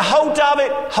grabbed a hold of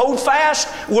it. Hold fast.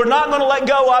 We're not going to let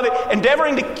go of it.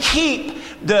 Endeavoring to keep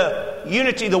the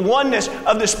unity, the oneness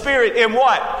of the Spirit in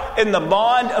what? In the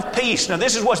bond of peace. Now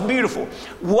this is what's beautiful.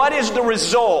 What is the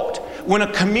result when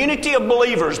a community of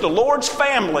believers, the Lord's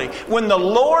family, when the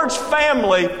Lord's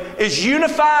family is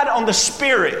unified on the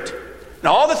Spirit?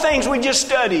 Now all the things we just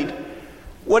studied,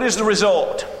 what is the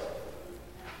result?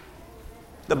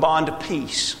 The bond of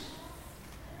peace.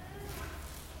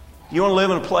 You want to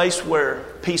live in a place where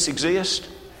peace exists?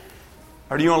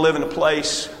 Or do you want to live in a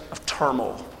place of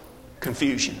turmoil,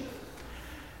 confusion?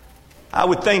 I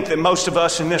would think that most of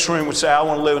us in this room would say, I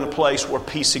want to live in a place where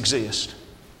peace exists.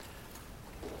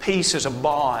 Peace is a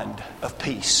bond of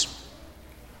peace.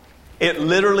 It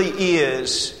literally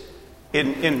is,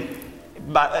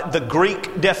 by the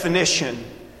Greek definition,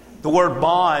 the word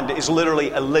bond is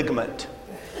literally a ligament.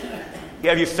 You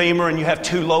have your femur and you have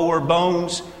two lower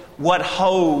bones. What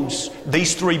holds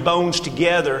these three bones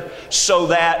together so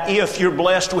that if you're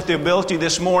blessed with the ability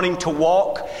this morning to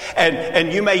walk,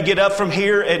 and you may get up from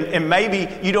here and maybe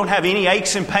you don't have any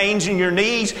aches and pains in your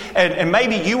knees, and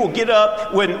maybe you will get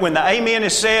up when the amen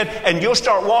is said and you'll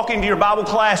start walking to your Bible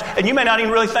class and you may not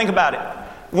even really think about it.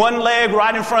 One leg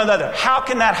right in front of the other. How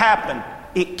can that happen?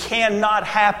 It cannot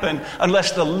happen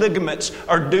unless the ligaments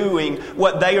are doing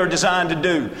what they are designed to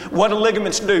do. What do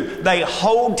ligaments do? They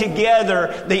hold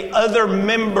together the other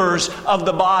members of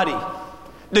the body.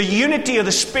 The unity of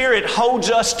the Spirit holds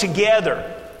us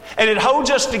together. And it holds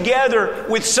us together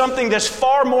with something that's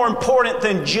far more important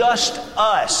than just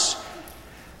us.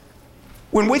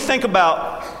 When we think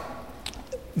about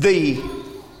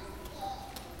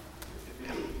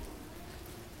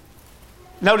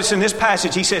notice in this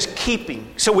passage he says keeping.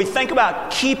 So we think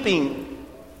about keeping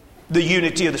the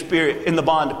unity of the Spirit in the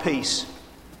bond of peace.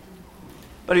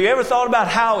 But have you ever thought about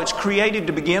how it's created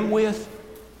to begin with?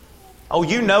 Oh,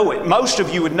 you know it. Most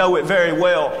of you would know it very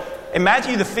well. In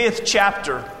Matthew the 5th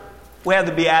chapter, we have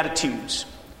the Beatitudes.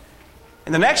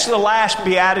 And the next to the last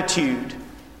Beatitude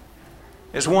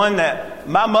is one that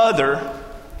my mother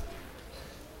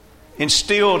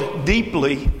instilled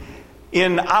deeply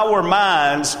in our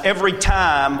minds every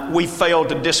time we failed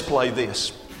to display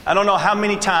this. I don't know how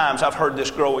many times I've heard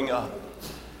this growing up.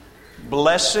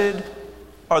 Blessed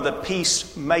are the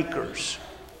peacemakers.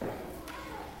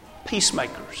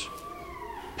 Peacemakers.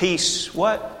 Peace,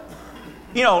 what?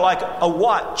 You know, like a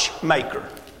watchmaker.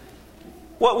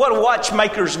 What do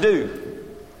watchmakers do?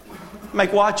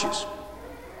 Make watches.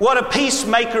 What do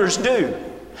peacemakers do?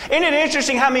 Isn't it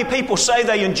interesting how many people say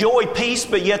they enjoy peace,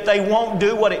 but yet they won't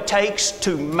do what it takes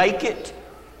to make it?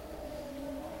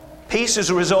 Peace is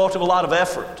a result of a lot of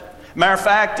effort. Matter of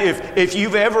fact, if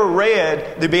you've ever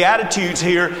read the Beatitudes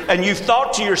here and you've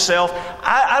thought to yourself,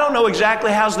 I don't know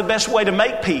exactly how's the best way to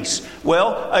make peace.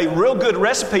 Well, a real good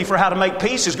recipe for how to make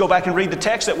peace is go back and read the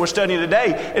text that we're studying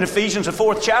today in Ephesians, the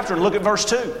 4th chapter, and look at verse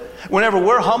 2. Whenever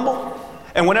we're humble,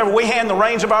 and whenever we hand the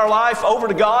reins of our life over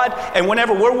to God, and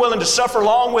whenever we're willing to suffer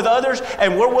along with others,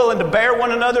 and we're willing to bear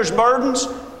one another's burdens,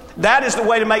 that is the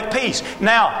way to make peace.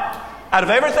 Now, out of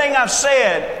everything I've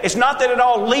said, it's not that it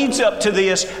all leads up to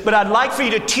this, but I'd like for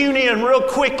you to tune in real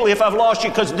quickly if I've lost you,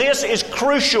 because this is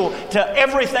crucial to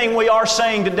everything we are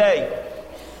saying today.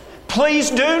 Please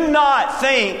do not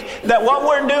think that what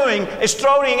we're doing is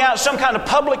throwing out some kind of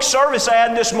public service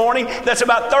ad this morning that's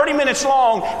about 30 minutes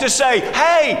long to say,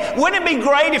 hey, wouldn't it be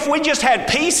great if we just had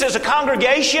peace as a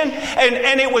congregation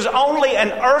and it was only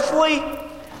an earthly,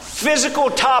 physical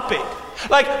topic?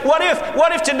 Like, what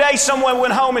if today someone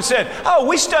went home and said, oh,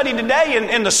 we studied today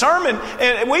in the sermon,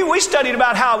 and we studied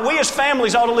about how we as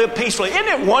families ought to live peacefully. Isn't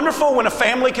it wonderful when a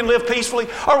family can live peacefully?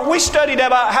 Or we studied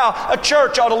about how a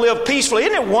church ought to live peacefully.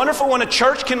 Isn't it wonderful when a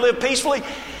church can live peacefully?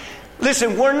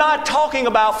 Listen, we're not talking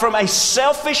about from a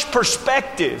selfish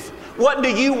perspective. What do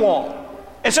you want?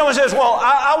 And someone says, well,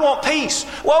 I want peace.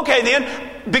 Well, okay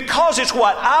then, because it's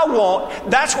what I want,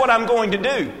 that's what I'm going to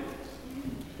do.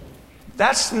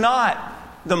 That's not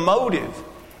the motive.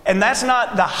 And that's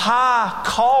not the high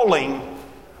calling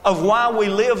of why we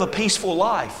live a peaceful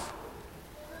life.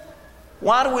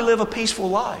 Why do we live a peaceful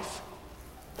life?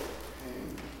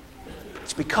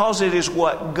 It's because it is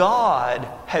what God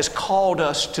has called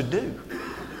us to do.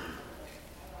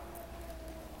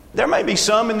 There may be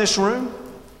some in this room,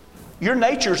 your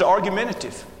nature is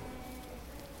argumentative.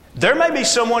 There may be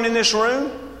someone in this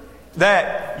room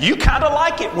that you kind of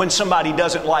like it when somebody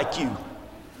doesn't like you.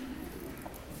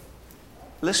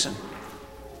 Listen,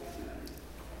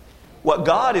 what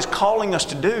God is calling us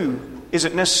to do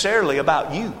isn't necessarily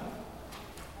about you.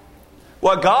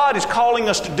 What God is calling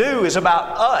us to do is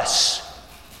about us.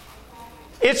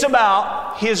 It's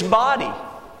about His body.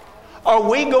 Are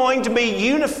we going to be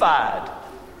unified?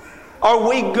 Are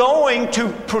we going to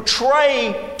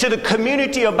portray to the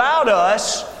community about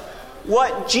us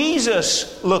what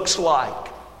Jesus looks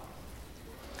like?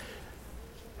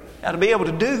 Now, to be able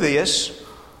to do this,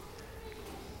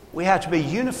 we have to be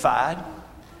unified,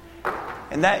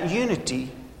 and that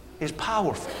unity is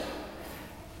powerful.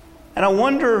 And I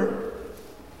wonder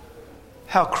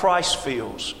how Christ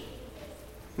feels.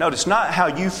 Notice, not how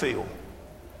you feel.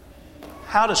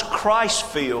 How does Christ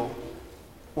feel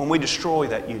when we destroy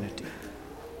that unity?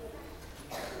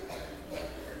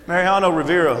 Mariano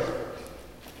Rivera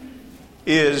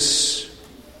is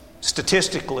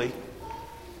statistically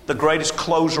the greatest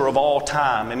closer of all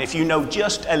time. And if you know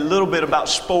just a little bit about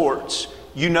sports,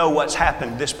 you know what's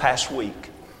happened this past week.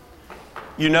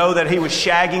 You know that he was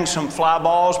shagging some fly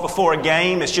balls before a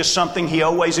game. It's just something he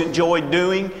always enjoyed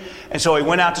doing. And so he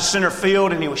went out to center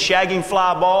field and he was shagging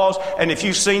fly balls. And if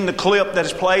you've seen the clip that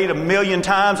is played 1,000,000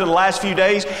 times in the last few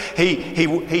days,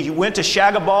 he went to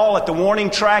shag a ball at the warning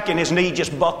track and his knee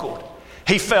just buckled.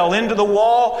 He fell into the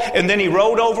wall and then he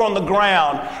rolled over on the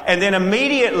ground. And then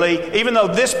immediately, even though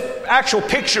this actual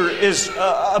picture is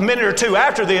a minute or two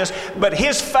after this, but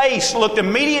his face looked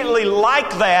immediately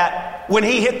like that when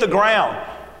he hit the ground.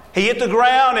 He hit the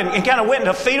ground and kind of went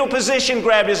into a fetal position,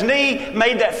 grabbed his knee,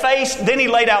 made that face. Then he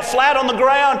laid out flat on the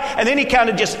ground, and then he kind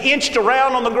of just inched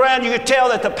around on the ground. You could tell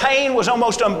that the pain was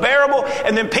almost unbearable,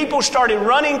 and then people started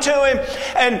running to him.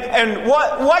 And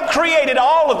what created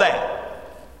all of that?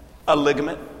 A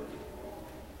ligament.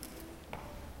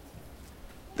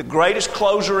 The greatest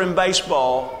closer in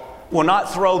baseball will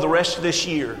not throw the rest of this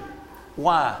year.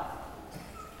 Why?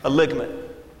 A ligament.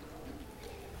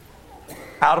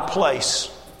 Out of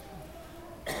place.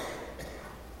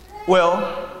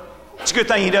 Well, it's a good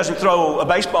thing he doesn't throw a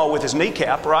baseball with his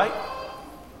kneecap, right?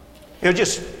 He'll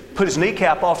just put his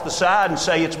kneecap off the side and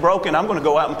say, it's broken, I'm going to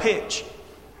go out and pitch.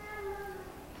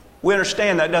 We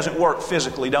understand that doesn't work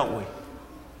physically, don't we?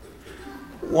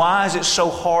 Why is it so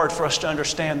hard for us to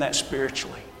understand that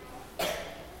spiritually?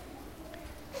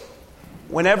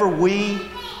 Whenever we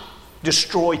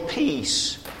destroy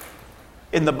peace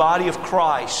in the body of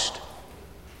Christ,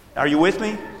 are you with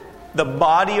me? The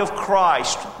body of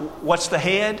Christ, what's the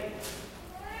head?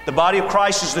 The body of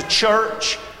Christ is the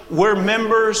church. We're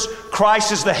members.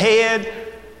 Christ is the head.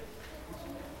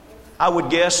 I would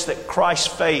guess that Christ's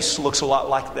face looks a lot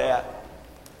like that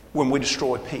when we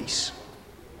destroy peace.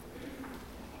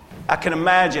 I can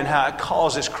imagine how it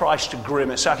causes Christ to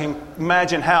grimace. I can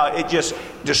imagine how it just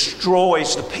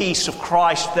destroys the peace of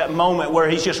Christ at that moment where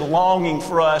He's just longing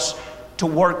for us to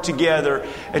work together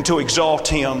and to exalt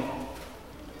Him.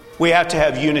 We have to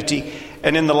have unity.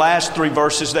 And in the last 3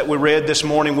 verses that we read this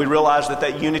morning, we realize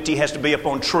that unity has to be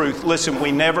upon truth. Listen,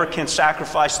 we never can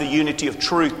sacrifice the unity of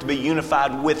truth to be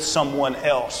unified with someone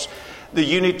else. The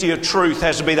unity of truth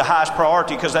has to be the highest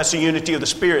priority because that's the unity of the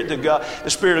Spirit. The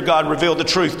Spirit of God revealed the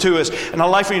truth to us. And I'd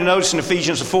like for you to notice in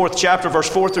Ephesians, the 4th chapter, verse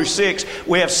 4 through 6,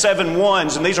 we have 7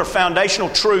 ones. And these are foundational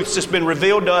truths that's been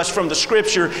revealed to us from the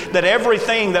Scripture, that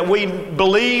everything that we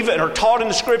believe and are taught in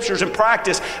the Scriptures and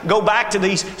practice go back to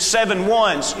these 7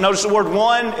 ones. Notice the word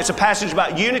one. It's a passage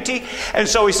about unity. And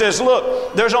so he says,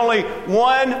 look, there's only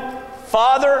one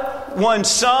Father, one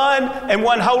Son, and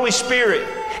one Holy Spirit.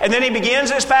 And then he begins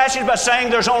this passage by saying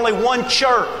there's only one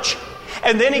church.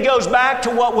 And then he goes back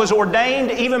to what was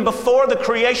ordained even before the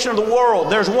creation of the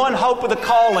world. There's one hope of the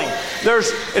calling.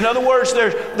 In other words,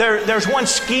 there's one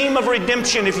scheme of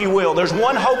redemption, if you will. There's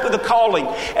one hope of the calling.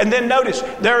 And then notice,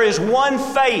 there is one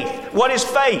faith. What is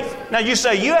faith? Now you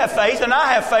say, you have faith and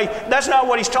I have faith. That's not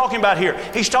what he's talking about here.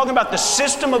 He's talking about the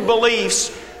system of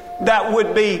beliefs that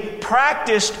would be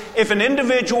practiced if an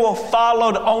individual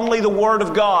followed only the Word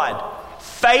of God.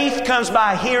 Faith comes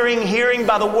by hearing, hearing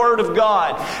by the Word of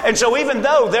God. And so even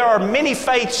though there are many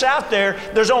faiths out there,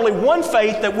 there's only one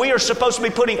faith that we are supposed to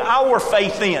be putting our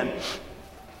faith in.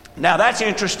 Now that's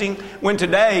interesting when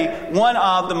today one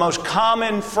of the most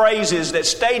common phrases that's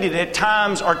stated at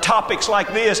times or topics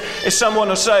like this is someone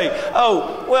will say,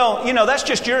 oh, well, that's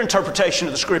just your interpretation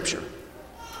of the Scripture.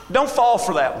 Don't fall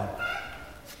for that one.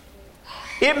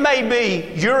 It may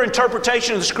be your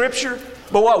interpretation of the Scripture,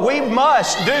 but what we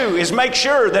must do is make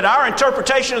sure that our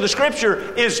interpretation of the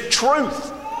Scripture is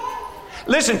truth.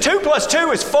 Listen, 2 plus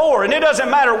 2 is 4, and it doesn't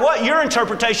matter what your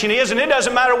interpretation is, and it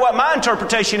doesn't matter what my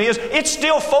interpretation is, it's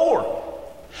still 4.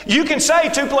 You can say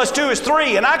 2 plus 2 is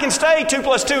 3, and I can say 2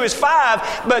 plus 2 is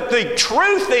 5, but the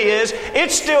truth is,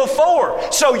 it's still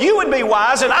 4. So you would be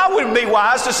wise, and I would be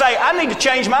wise to say, I need to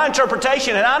change my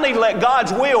interpretation, and I need to let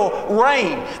God's will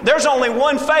reign. There's only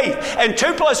one faith, and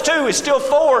 2 plus 2 is still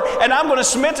 4, and I'm going to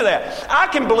submit to that. I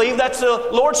can believe that's the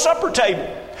Lord's Supper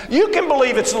table. You can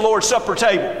believe it's the Lord's Supper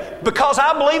table. Because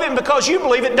I believe it and because you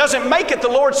believe it doesn't make it the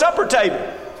Lord's Supper table.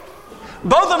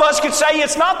 Both of us could say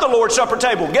it's not the Lord's Supper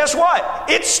table. Guess what?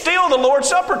 It's still the Lord's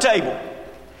Supper table.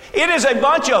 It is a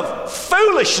bunch of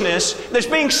foolishness that's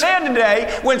being said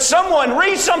today when someone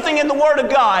reads something in the Word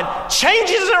of God,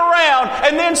 changes it around,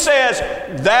 and then says,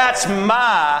 that's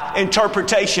my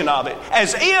interpretation of it.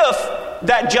 As if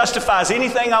that justifies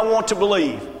anything I want to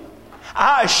believe.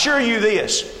 I assure you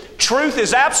this. Truth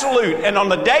is absolute, and on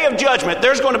the day of judgment,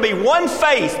 there's going to be one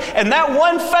faith, and that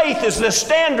one faith is the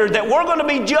standard that we're going to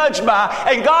be judged by,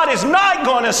 and God is not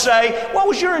going to say, what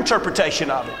was your interpretation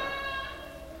of it?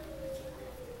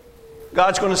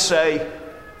 God's going to say,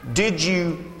 did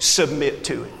you submit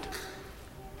to it?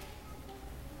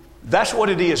 That's what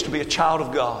it is to be a child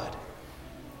of God,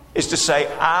 is to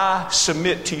say, I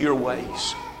submit to your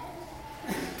ways.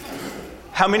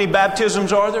 How many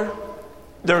baptisms are there?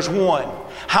 There's one.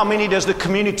 How many does the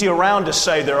community around us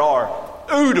say there are?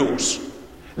 Oodles.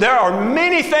 There are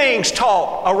many things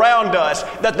taught around us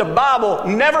that the Bible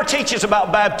never teaches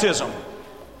about baptism.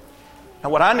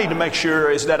 And what I need to make sure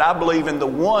is that I believe in the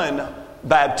one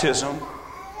baptism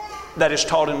that is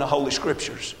taught in the Holy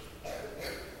Scriptures.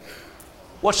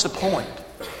 What's the point?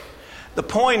 The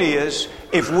point is,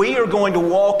 if we are going to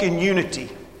walk in unity,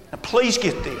 now please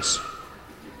get this,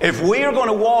 if we are going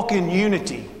to walk in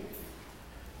unity,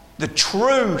 the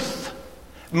truth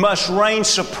must reign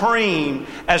supreme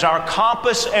as our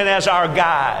compass and as our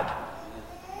guide.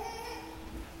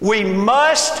 We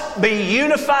must be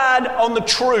unified on the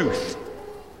truth.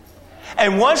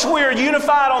 And once we are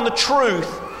unified on the truth,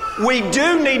 we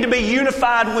do need to be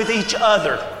unified with each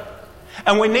other.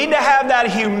 And we need to have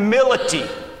that humility.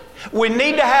 We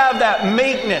need to have that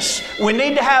meekness. We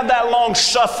need to have that long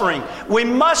suffering. We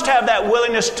must have that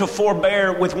willingness to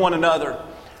forbear with one another.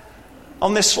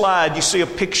 On this slide, you see a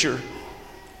picture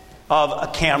of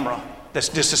a camera that's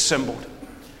disassembled.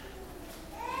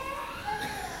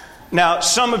 Now,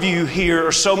 some of you here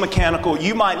are so mechanical,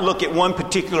 you might look at one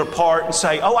particular part and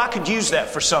say, oh, I could use that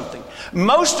for something.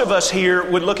 Most of us here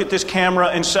would look at this camera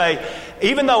and say,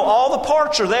 even though all the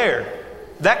parts are there,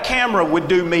 that camera would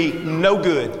do me no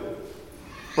good.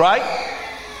 Right?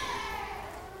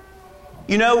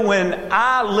 You know, when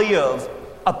I live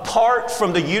apart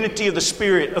from the unity of the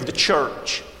Spirit of the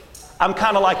church, I'm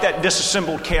kind of like that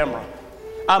disassembled camera.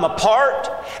 I'm apart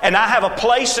and I have a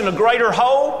place in a greater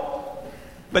whole.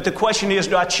 But the question is,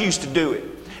 do I choose to do it?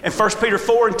 And 1 Peter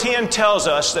 4:10 tells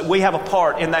us that we have a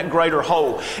part in that greater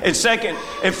whole. And second,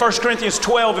 in 1 Corinthians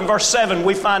 12 and verse 7,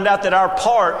 we find out that our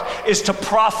part is to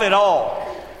profit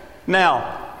all.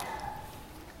 Now,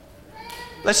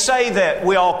 let's say that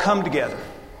we all come together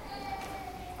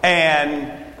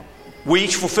and we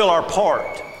each fulfill our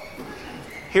part.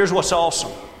 Here's what's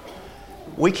awesome.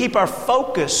 We keep our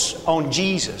focus on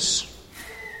Jesus.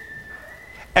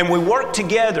 And we work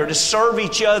together to serve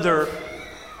each other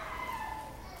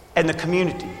and the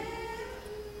community.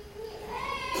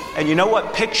 And you know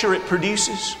what picture it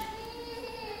produces?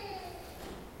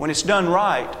 When it's done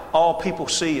right, all people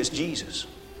see is Jesus.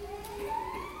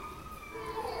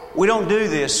 We don't do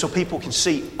this so people can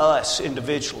see us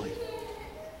individually.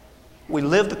 We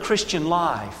live the Christian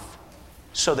life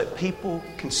so that people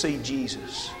can see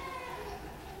Jesus.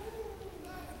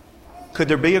 Could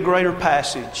there be a greater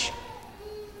passage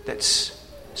that's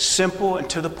simple and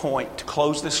to the point to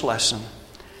close this lesson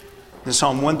than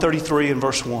Psalm 133 and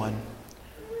verse 1?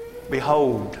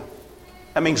 Behold,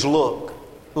 that means look,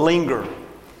 linger,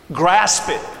 grasp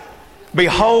it.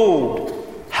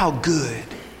 Behold, how good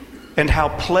and how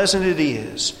pleasant it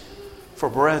is for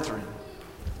brethren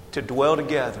to dwell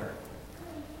together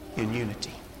in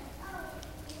unity.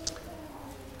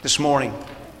 This morning,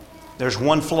 there's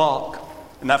one flock.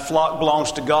 And that flock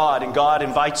belongs to God, and God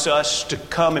invites us to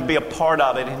come and be a part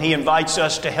of it. And He invites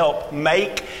us to help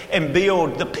make and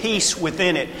build the peace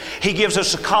within it. He gives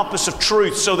us a compass of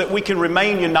truth so that we can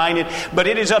remain united. But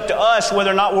it is up to us whether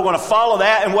or not we're going to follow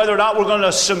that and whether or not we're going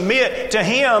to submit to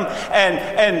Him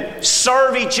and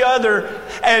serve each other.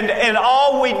 And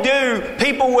all we do,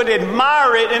 people would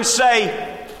admire it and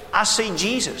say, I see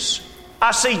Jesus.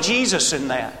 I see Jesus in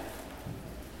that.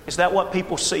 Is that what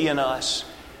people see in us?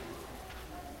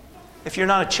 If you're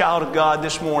not a child of God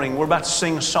this morning, we're about to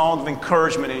sing a song of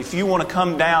encouragement. And if you want to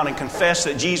come down and confess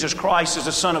that Jesus Christ is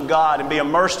the Son of God and be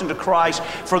immersed into Christ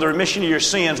for the remission of your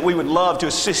sins, we would love to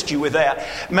assist you with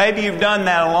that. Maybe you've done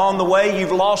that along the way.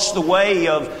 You've lost the way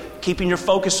of keeping your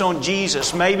focus on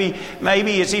Jesus. Maybe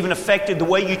it's even affected the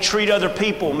way you treat other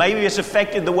people. Maybe it's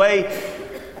affected the way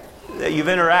that you've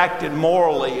interacted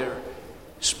morally or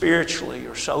spiritually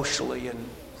or socially, and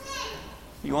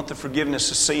you want the forgiveness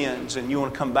of sins and you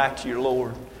want to come back to your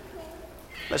Lord.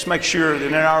 Let's make sure that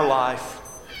in our life,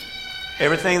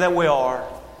 everything that we are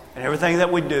and everything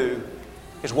that we do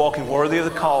is walking worthy of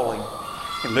the calling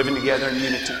and living together in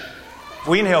unity. If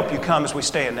we can help you, come as we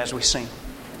stand, as we sing.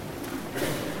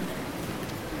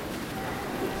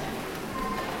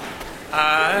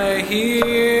 I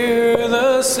hear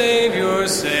the Savior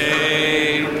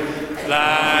say,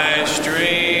 thy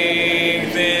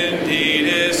strength indeed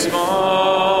is small.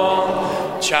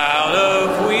 Child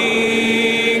of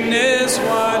weakness,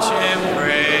 watch and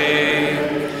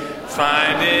pray.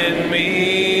 Find in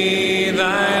me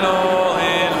thine all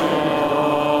in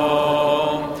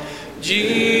all.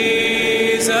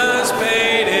 Jesus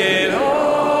paid it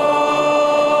all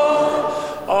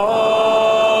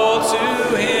to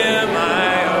Him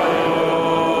I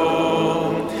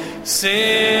owe.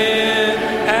 Sin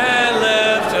had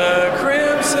left a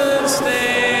crimson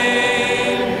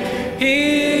stain. He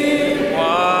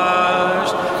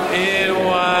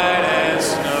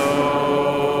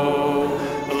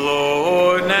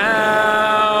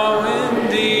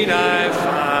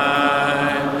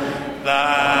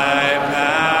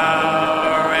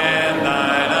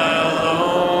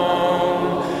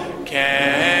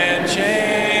can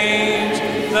change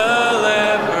the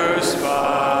leper's spot.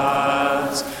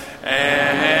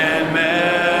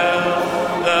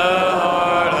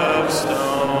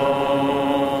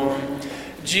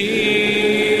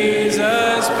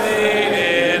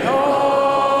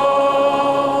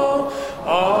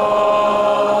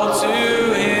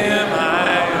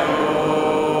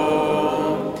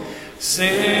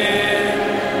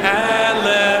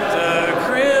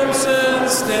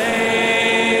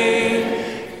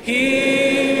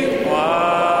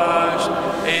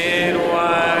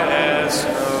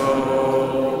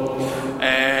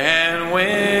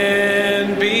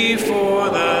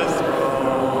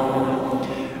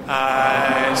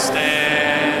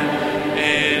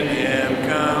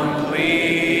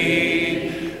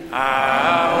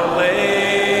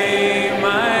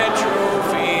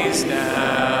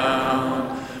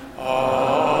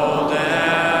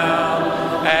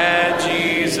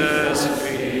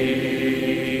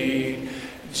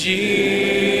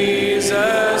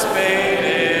 Jesus paid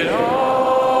it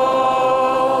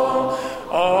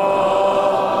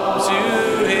all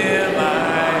to him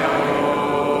I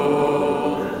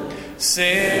owe.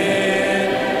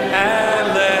 Sin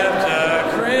had left a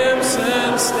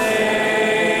crimson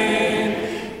stain,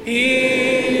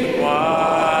 he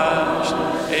washed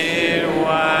it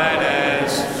white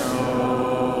as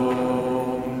snow.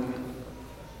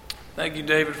 Thank you,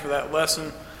 David, for that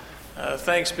lesson.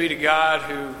 Thanks be to God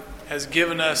who has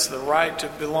given us the right to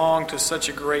belong to such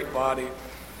a great body.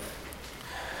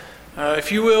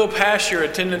 If you will, pass your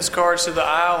attendance cards to the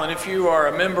aisle, and if you are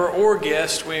a member or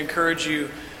guest, we encourage you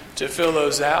to fill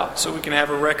those out so we can have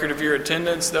a record of your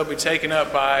attendance. They'll be taken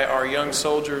up by our young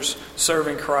soldiers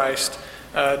serving Christ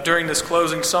during this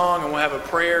closing song, and we'll have a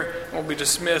prayer, and we'll be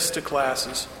dismissed to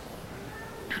classes.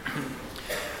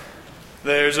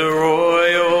 There's a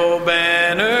royal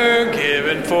banner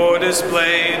given for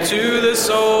display to the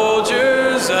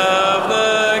soldiers of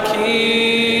the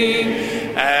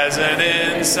King, as an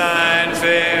ensign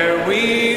fair